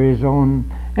further his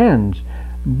own ends.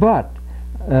 But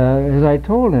as I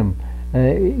told him,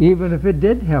 even if it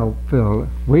did help Phil,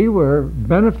 we were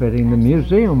benefiting, the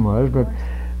museum was, but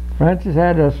Francis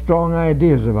had strong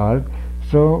ideas about it,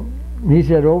 so he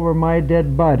said, over my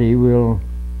dead body we'll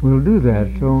do that.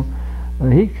 So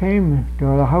he came to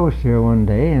the house here one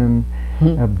day and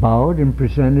bowed and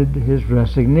presented his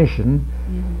resignation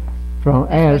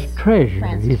as treasurer.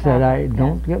 Francis He said, Crocker,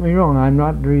 don't get me wrong, I'm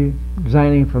not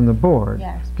resigning from the board,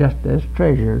 just as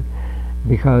treasurer,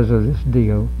 because of this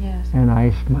deal. Yes. And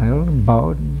I smiled and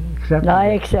bowed and accepted. I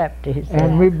accepted.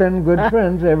 And we've been good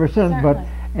friends ever since. But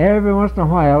every once in a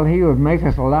while he would make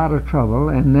us a lot of trouble,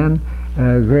 and then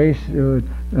Grace would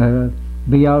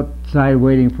be outside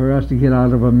waiting for us to get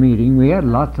out of a meeting. We had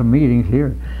lots of meetings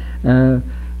here.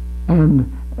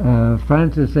 And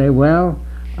Francis say, well,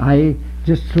 I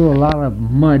just threw a lot of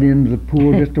mud into the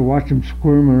pool just to watch them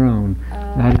squirm around.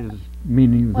 That is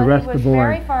meaning the rest of the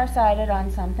board. He was very far-sighted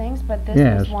on some things, but this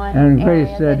yes, was one and area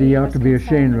Grace said that he ought to be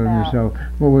ashamed of about. himself.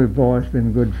 Well, we've always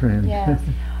been good friends. Yes.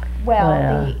 Well,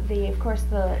 Yeah. of course,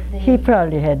 the He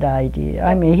probably had idea.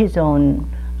 I mean, his own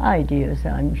ideas,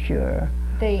 I'm sure.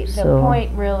 the So-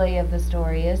 point really of the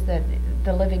story is that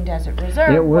the Living Desert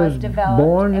Reserve It was developed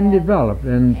born and developed,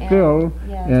 and Phil,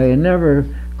 yes. it never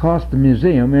cost the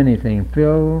museum anything.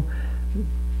 Phil,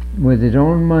 with his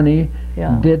own money,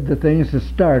 did the things to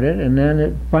start it, and then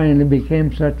it finally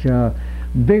became such a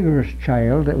vigorous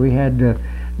child that we had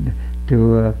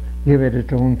to give it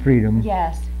its own freedom.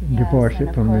 Yes. Divorce and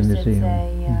it from the of course museum.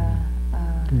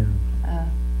 It's a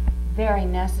very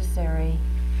necessary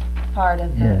part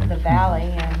of the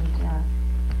valley, and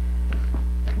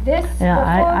this.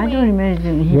 I don't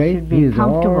imagine he should be He's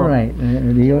comfortable. all right,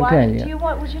 he'll tell you.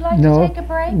 Would you like No, to take a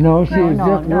break? no, she was Grace?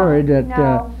 just worried that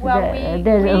No, well,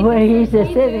 Where he's we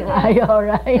do sitting, this. all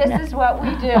right. This is what we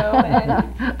do.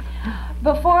 And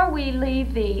before we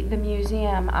leave the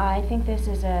museum, I think this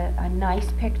is a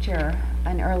nice picture,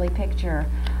 an early picture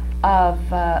of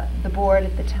the board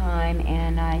at the time,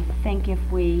 and I think if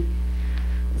we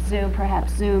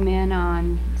perhaps zoom in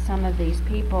on some of these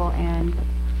people. And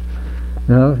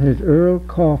well, there's Earl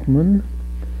Kaufman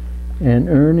and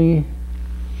Ernie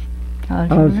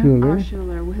Altshuler.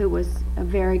 Altshuler, who was a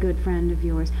very good friend of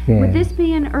yours. Yes. Would this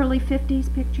be an early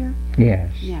 50s picture?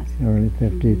 Yes. Yes. Early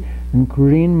 50s. And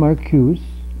Corinne Marcuse.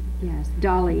 Yes,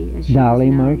 Dolly, as she Dolly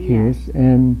was known, Marcuse, yes.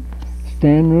 and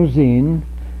Stan Rosine,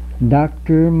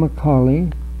 Dr.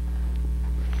 Macaulay,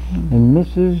 and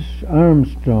Mrs.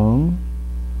 Armstrong,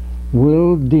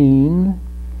 Will Dean,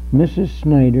 Mrs.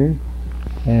 Snyder,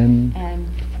 and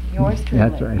yours truly.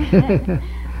 that's right.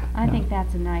 I think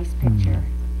that's a nice picture.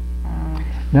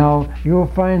 Now, you'll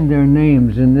find their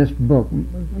names in this book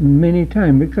many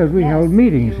times because we held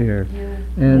meetings here.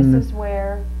 And this is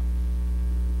where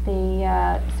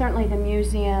certainly the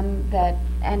museum that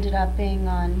ended up being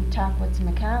on Tockwitz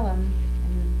McCallum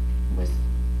was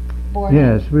born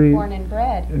and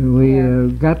bred. We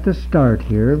got the start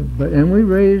here, and we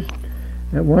raised,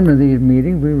 at one of these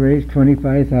meetings, we raised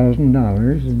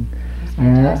 $25,000.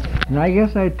 And I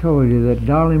guess I told you that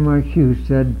Dolly Marcuse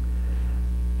said,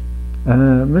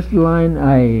 Mr. Line,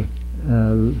 I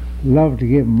love to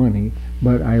give money,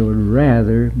 but I would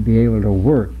rather be able to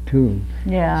work too.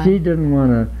 Yeah. She didn't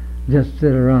want to just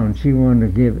sit around. She wanted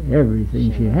to give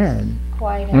everything she had.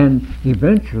 And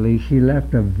eventually she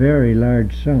left a very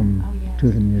large sum to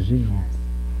the museum. Yes.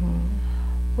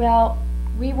 Well,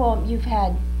 you've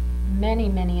had many,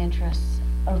 many interests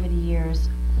over the years.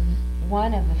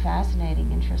 One of the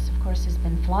fascinating interests, of course, has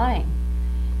been flying.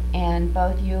 and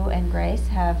both you and Grace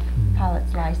have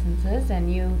pilot's licenses,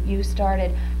 and you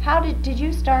started. How did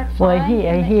you start flying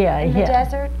in the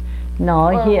desert? No,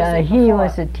 Or was it he before?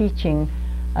 was teaching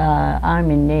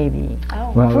Army Navy.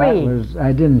 Oh, Well, Free. that was,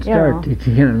 I didn't You start know.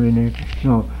 teaching. I mean,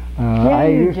 no. I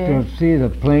you used to did. see the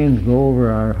planes go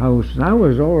over our house. I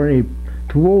was already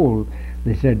too old,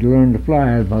 they said, to learn to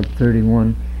fly. I was about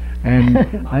 31. And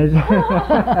I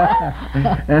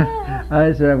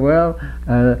said, well,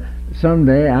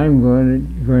 someday I'm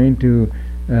going to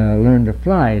learn to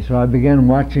fly. So I began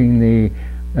watching the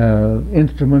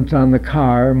instruments on the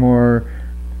car more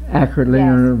accurately, Yes,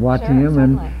 and watching sure, them.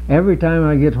 And certainly. every time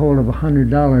I get hold of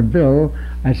 $100 bill,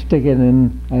 I stick it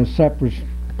in a separate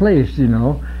place, you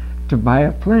know, to buy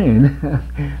a plane.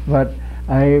 But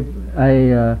I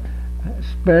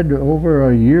spent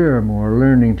over a year or more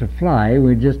learning to fly.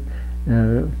 We just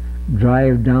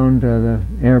drive down to the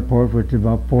airport, which is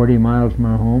about 40 miles from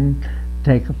our home,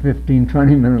 take a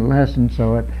 15-20 minute lesson,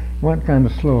 so it went kind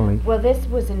of slowly. Well, this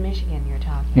was in Michigan you're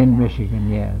talking In about. Michigan,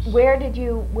 yes. Where did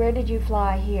you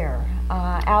fly here?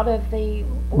 Out of the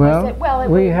Well, it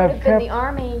we would have have been kept- the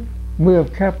Army. We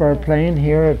have kept our plane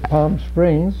here at Palm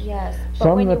Springs. Yes, but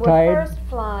Some when of you the were tide- first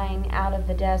flying out of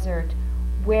the desert,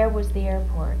 where was the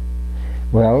airport?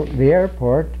 Well, the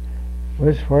airport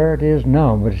was where it is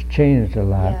now, but it's changed a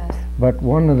lot. Yes. But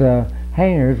one of the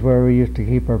hangars where we used to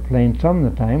keep our plane some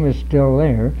of the time is still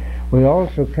there. We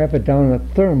also kept it down at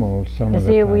Thermal some of the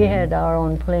See, time. we had our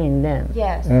own plane then.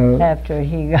 Yes. After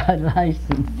he got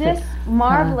licensed. This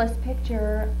marvelous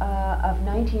picture of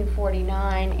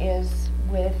 1949 is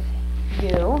with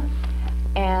you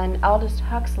and Aldous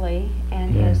Huxley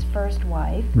and Yeah. his first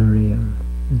wife. Maria.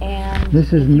 And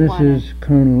This is if you wanna-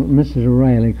 Mrs.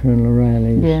 O'Reilly, Colonel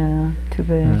O'Reilly's Yeah, too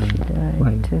bad she died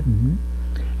wife. too. Mhm.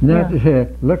 And that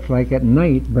looks like at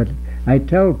night, but I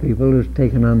tell people it was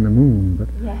taken on the moon, but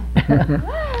Yeah.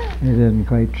 it isn't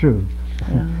quite true.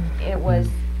 It was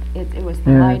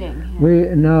the Uh, lighting.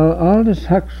 Yeah. Now Aldous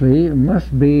Huxley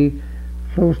must be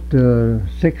close to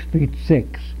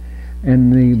 6'6",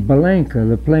 and the Balanka,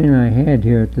 the plane I had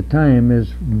here at the time,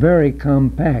 is very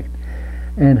compact.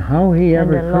 And how he And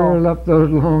ever the curled up those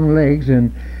long legs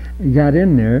and got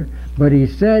in there, but he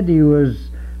said he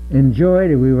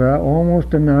enjoyed it. We were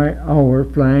almost an hour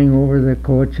flying over the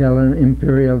Coachella and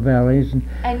Imperial Valleys.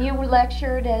 And you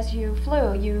lectured as you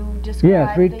flew. You described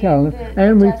Yes, we tell them. the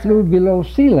And we desert. flew below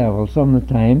sea level some of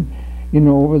the time, you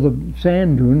know, over the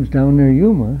sand dunes down near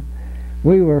Yuma.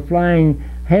 We were flying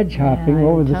hedge hopping you're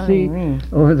over the telling me.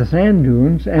 over the sand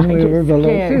dunes, and I we get were below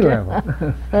scared. sea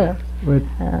level.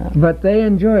 But they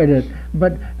enjoyed it.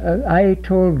 But I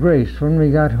told Grace when we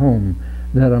got home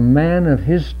that a man of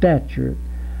his stature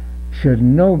should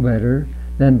know better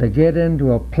than to get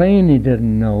into a plane he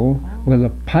didn't know with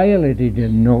a pilot he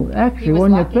didn't know. He Actually, was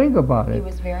when lucky. you think about He it,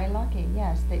 was very lucky,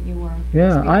 yes, that you were.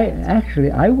 yeah,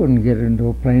 experienced. I wouldn't get into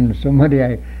a plane with somebody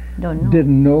I Don't know.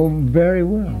 didn't know very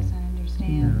well. Yes,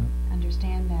 I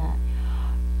understand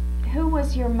that. Who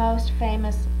was your most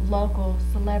famous local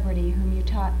celebrity whom you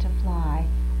taught to fly?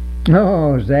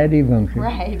 Oh, Zadie Bunker.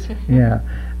 Right. Yeah,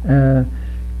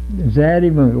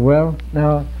 Zadie Bunker. Well,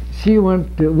 now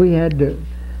we had to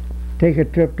take a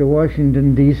trip to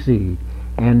Washington D.C.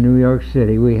 and New York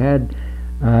City. We had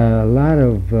a lot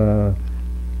of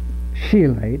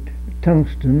scheelite,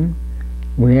 tungsten.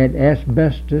 We had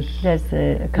asbestos. That's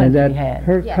the And country that had.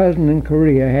 her Yeah. cousin in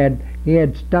Korea had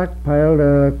stockpiled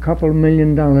a couple $1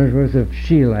 million worth of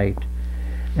scheelite,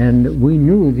 and we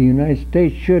knew the United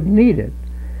States should need it,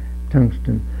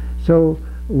 tungsten. So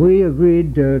we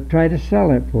agreed to try to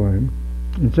sell it for him,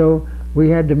 and so we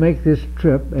had to make this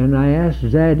trip. And I asked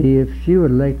Zadie if she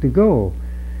would like to go.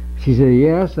 She said,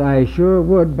 "Yes, I sure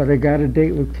would, but I got a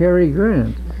date with Cary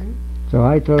Grant." So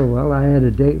I told her, well, I had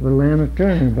a date with Lana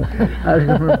Turner, but I was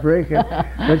going to break it.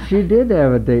 But she did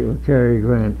have a date with Cary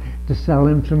Grant to sell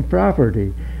him some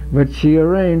property. But she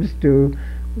arranged to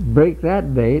break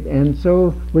that date, and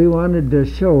so we wanted to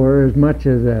show her as much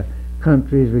of the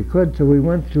country as we could. So we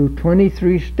went through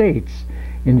 23 states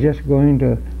in just going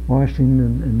to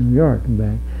Washington and New York and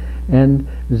back. And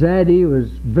Zadie was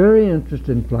very interested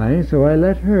in flying, so I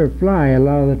let her fly a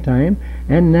lot of the time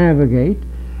and navigate.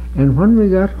 And when we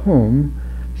got home,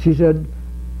 she said,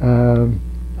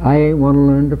 I want to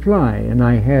learn to fly. And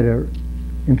I had a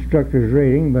instructor's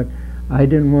rating, but I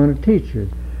didn't want to teach her.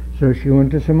 So she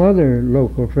went to some other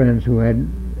local friends who had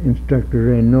instructor's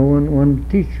rating. No one wanted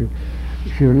to teach her.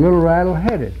 She was a little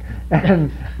rattle-headed,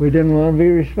 and we didn't want to be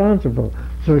responsible.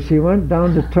 So she went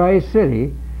down to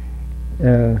Tri-City,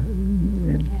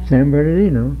 San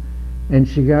Bernardino, and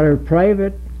she got her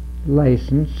private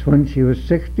license when she was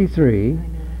 63.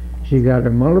 She got a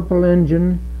multiple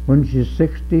engine when she was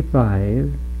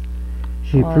 65.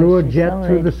 She Oh, flew a she's jet so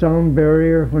through late. the sound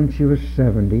barrier when she was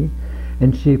 70.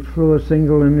 And she flew a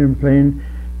single engine plane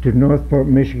to Northport,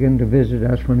 Michigan to visit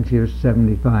us when she was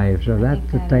 75. So that's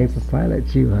the that type is of pilot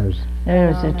she was.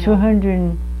 There's a Phenomenal. 200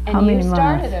 and how And many you miles?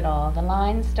 started it all. The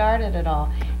line started it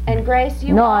all. And Grace,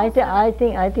 you No, also... I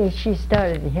think she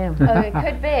started him. Oh, it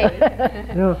could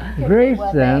be. No, Could be. Grace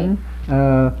Well, then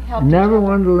helped each never other.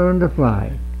 wanted to learn to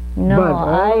fly. No, But all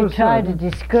I of a tried to sudden,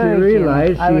 discourage she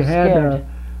realized him. I she was had scared.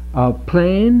 a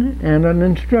plane and an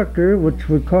instructor which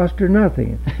would cost her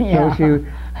nothing. Yeah. So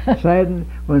she decided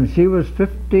when she was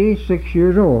 56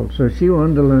 years old, so she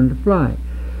wanted to learn to fly.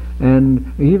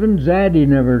 And even Zadie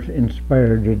never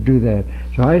inspired her to do that.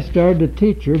 So I started to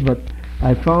teach her, but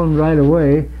I found right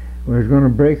away we was going to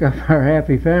break up our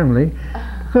happy family.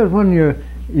 Because when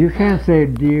you can't say,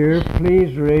 dear,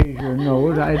 please raise your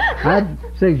nose. I'd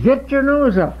say, get your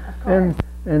nose up.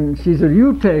 And she said,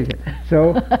 you take it.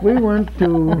 So we went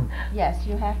to Yes,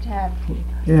 you have to have we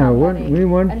somebody,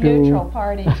 went a to neutral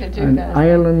party to do an this.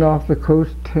 island off the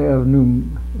coast of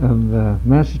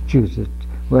Massachusetts.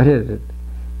 What is it?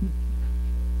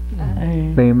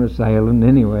 Famous island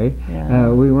anyway. Yeah.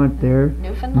 We went there,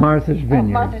 Newfoundland? Martha's Oh,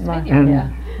 Vineyard. Martha's Vineyard, And yeah.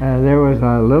 there was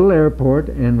a little airport,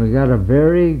 and we got a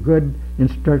very good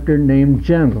instructor named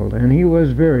Gentle, and he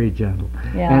was very gentle.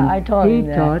 Yeah, and I taught him he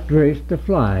that. taught Grace to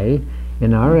fly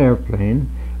in our airplane,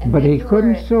 And but then he you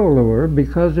couldn't were- solo her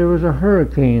because there was a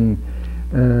hurricane.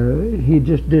 He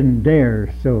just didn't dare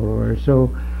solo her,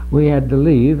 so we had to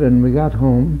leave, and we got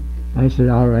home. I said,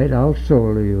 all right, I'll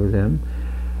solo you then.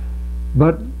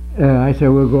 But I said,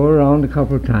 we'll go around a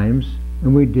couple of times,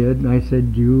 and we did, and I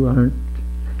said, you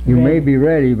may Ready. be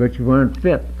ready, but you weren't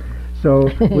fit. So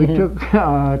we took 2 You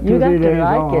got to days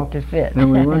like off, it to fit.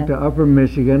 and we went to Upper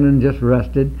Michigan and just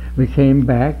rested. We came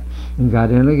back and got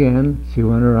in again. She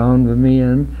went around with me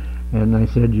in, and I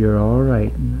said, you're all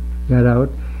right. And got out,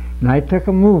 and I took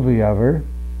a movie of her,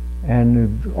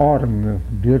 and autumn,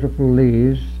 beautiful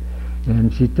leaves,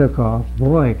 and she took off.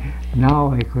 Boy,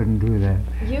 now I couldn't do that.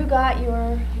 You got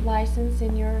your license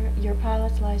in your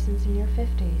pilot's license in your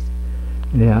 50s.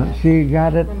 Yeah, Yes. she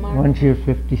got it when Remarkable. she was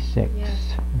 56.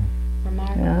 Yes.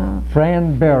 Remarkable. Yeah.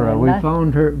 Fran Barra. Yeah, We not-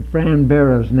 found her, Fran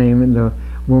Barra's name, and the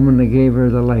woman that gave her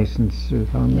the license. We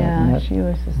found that. Yeah, and that- she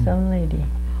was some lady.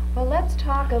 Well, let's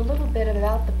talk a little bit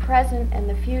about the present and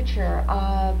the future.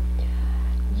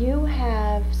 You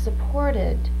have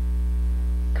supported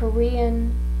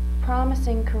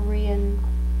promising Korean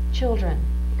children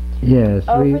Yes,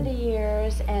 over the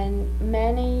years, and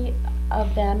many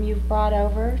of them you've brought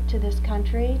over to this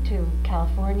country, to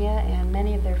California, and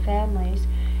many of their families,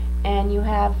 and you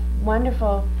have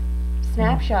wonderful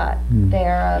snapshot Mm.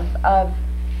 there of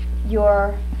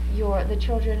the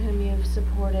children whom you've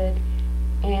supported,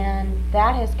 and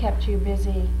that has kept you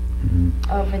busy Mhm.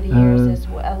 over the years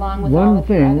along with all One of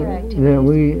your thing other activities. that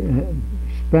we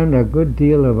spend a good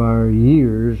deal of our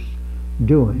years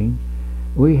doing,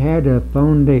 we had a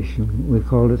foundation. We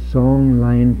called it Song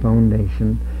Line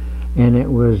Foundation, and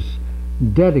it was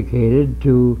dedicated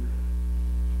to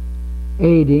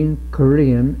aiding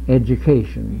Korean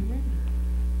education.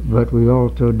 But we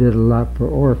also did a lot for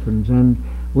orphans, and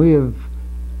we have,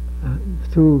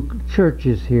 through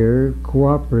churches here,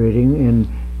 cooperating in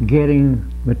getting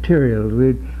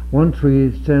materials. Once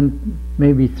we sent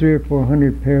maybe 300 or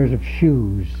 400 pairs of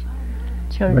shoes,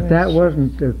 but that Children's-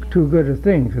 wasn't too good a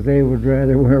thing because they would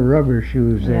rather wear rubber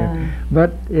shoes there. Yeah.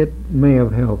 But it may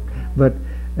have helped. But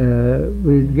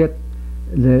we get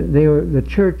the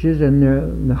churches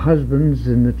and the husbands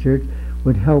in the church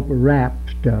would help wrap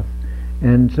stuff,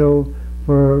 and so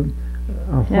for a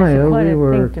That's while quite we a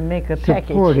were thing to make a package.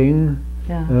 supporting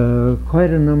Yeah. quite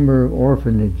a number of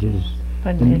orphanages.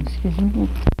 But and- excuse me.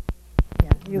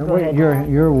 You Now go wait, ahead.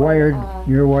 you're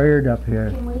wired up here.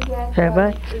 Can we get, Have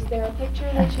I? is there a picture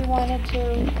that you wanted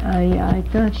to? I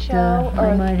thought Show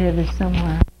I or- might have it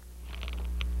somewhere.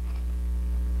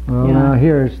 Well, Yeah. now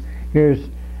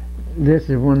this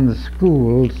is one of the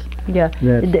schools. Yeah.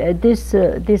 That-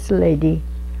 This lady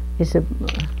is a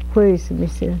where is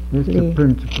Mr. This is Lee? the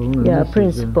principal. And Yeah, this is the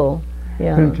principal.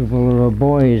 Yeah. Principal of a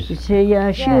boys. Yeah, she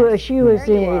Yes,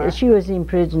 there you are. she was in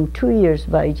prison 2 years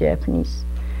by Japanese.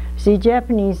 See,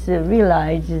 Japanese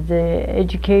realize the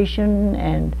education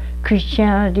and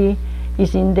Christianity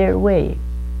is in their way.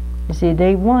 You see,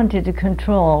 they wanted to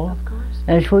control, Of course.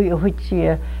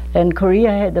 and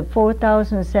Korea had the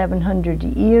 4,700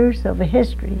 years of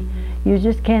history. You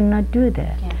just cannot do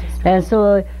that. Can't just- And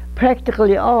so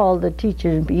practically all the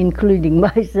teachers, including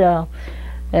myself,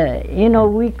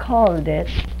 we called it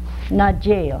not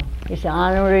jail. It's an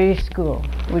honorary school.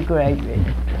 We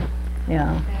graduated.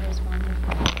 Yeah. That is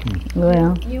wonderful.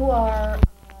 Well, You are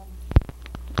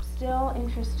still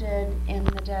interested in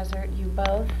the desert. You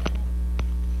both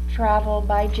travel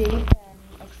by Jeep and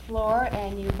explore,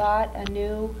 and you bought a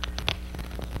new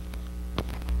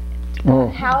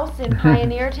house in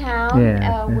Pioneer Town,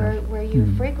 where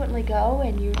you frequently go,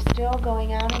 and you're still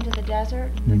going out into the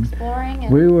desert and exploring.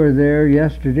 And we were there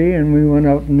yesterday, and we went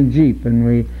out in the Jeep, and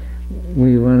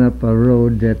we went up a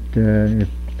road that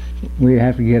we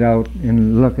have to get out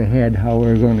and look ahead how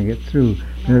we're going to get through.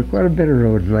 There are quite a bit of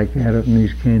roads like that up in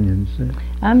these canyons.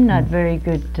 I'm not very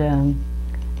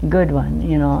good one,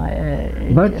 you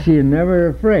know. But she's never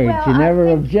afraid. Well, she never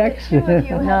I think objects. The two of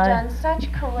you have done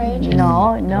such courageous,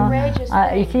 courageous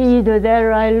It's things. either that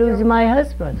or I lose my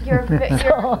husband. You're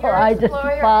I just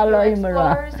follow him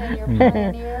around. explorers and you're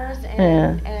pioneers,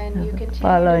 and you continue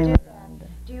Follow to do him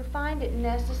that. Do you find it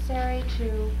necessary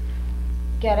to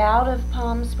get out of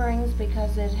Palm Springs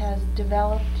because it has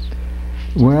developed?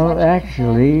 Well,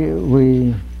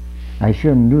 actually, I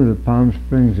shouldn't do the Palm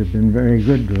Springs have been very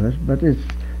good to us, but it's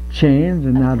changed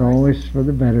and not always for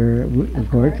the better, of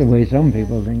course, the way some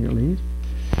people think at least.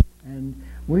 And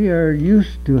we are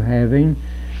used to having,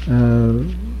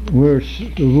 we're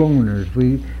loners.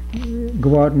 We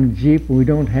go out in a Jeep, we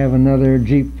don't have another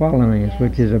Jeep following us,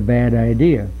 which is a bad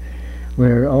idea.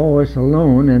 We're always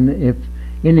alone, and if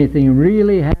anything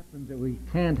really happens that we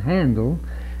can't handle,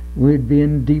 we'd be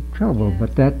in deep trouble.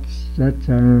 But that's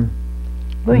our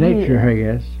nature, I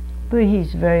guess. But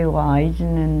he's very wise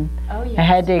and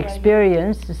had the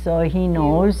experience, so he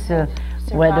knows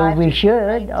whether we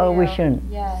should or we shouldn't.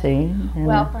 Yes. See?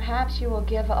 Well, perhaps you will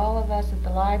give all of us at the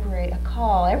library a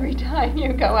call every time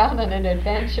you go out on an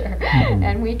adventure,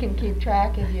 and we can keep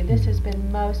track of you. This has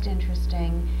been most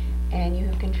interesting, and you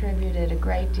have contributed a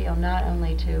great deal, not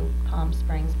only to Palm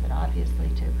Springs, but obviously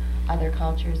to other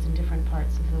cultures in different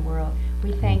parts of the world.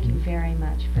 We thank you very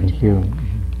much for today. Thank you.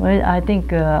 Well, I think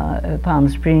Palm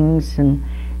Springs and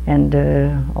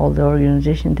all the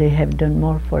organizations, they have done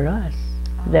more for us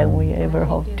than we ever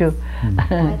hoped to.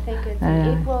 I think it's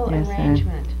an equal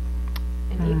arrangement.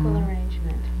 An equal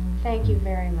arrangement. Thank you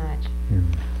very much.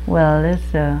 Well,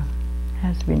 this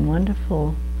has been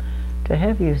wonderful to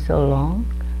have you so long.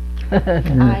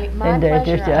 My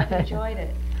pleasure. I've enjoyed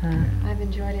it. I've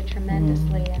enjoyed it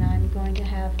tremendously, and I'm going to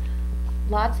have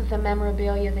lots of the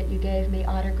memorabilia that you gave me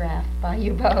autographed by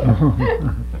you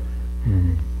both.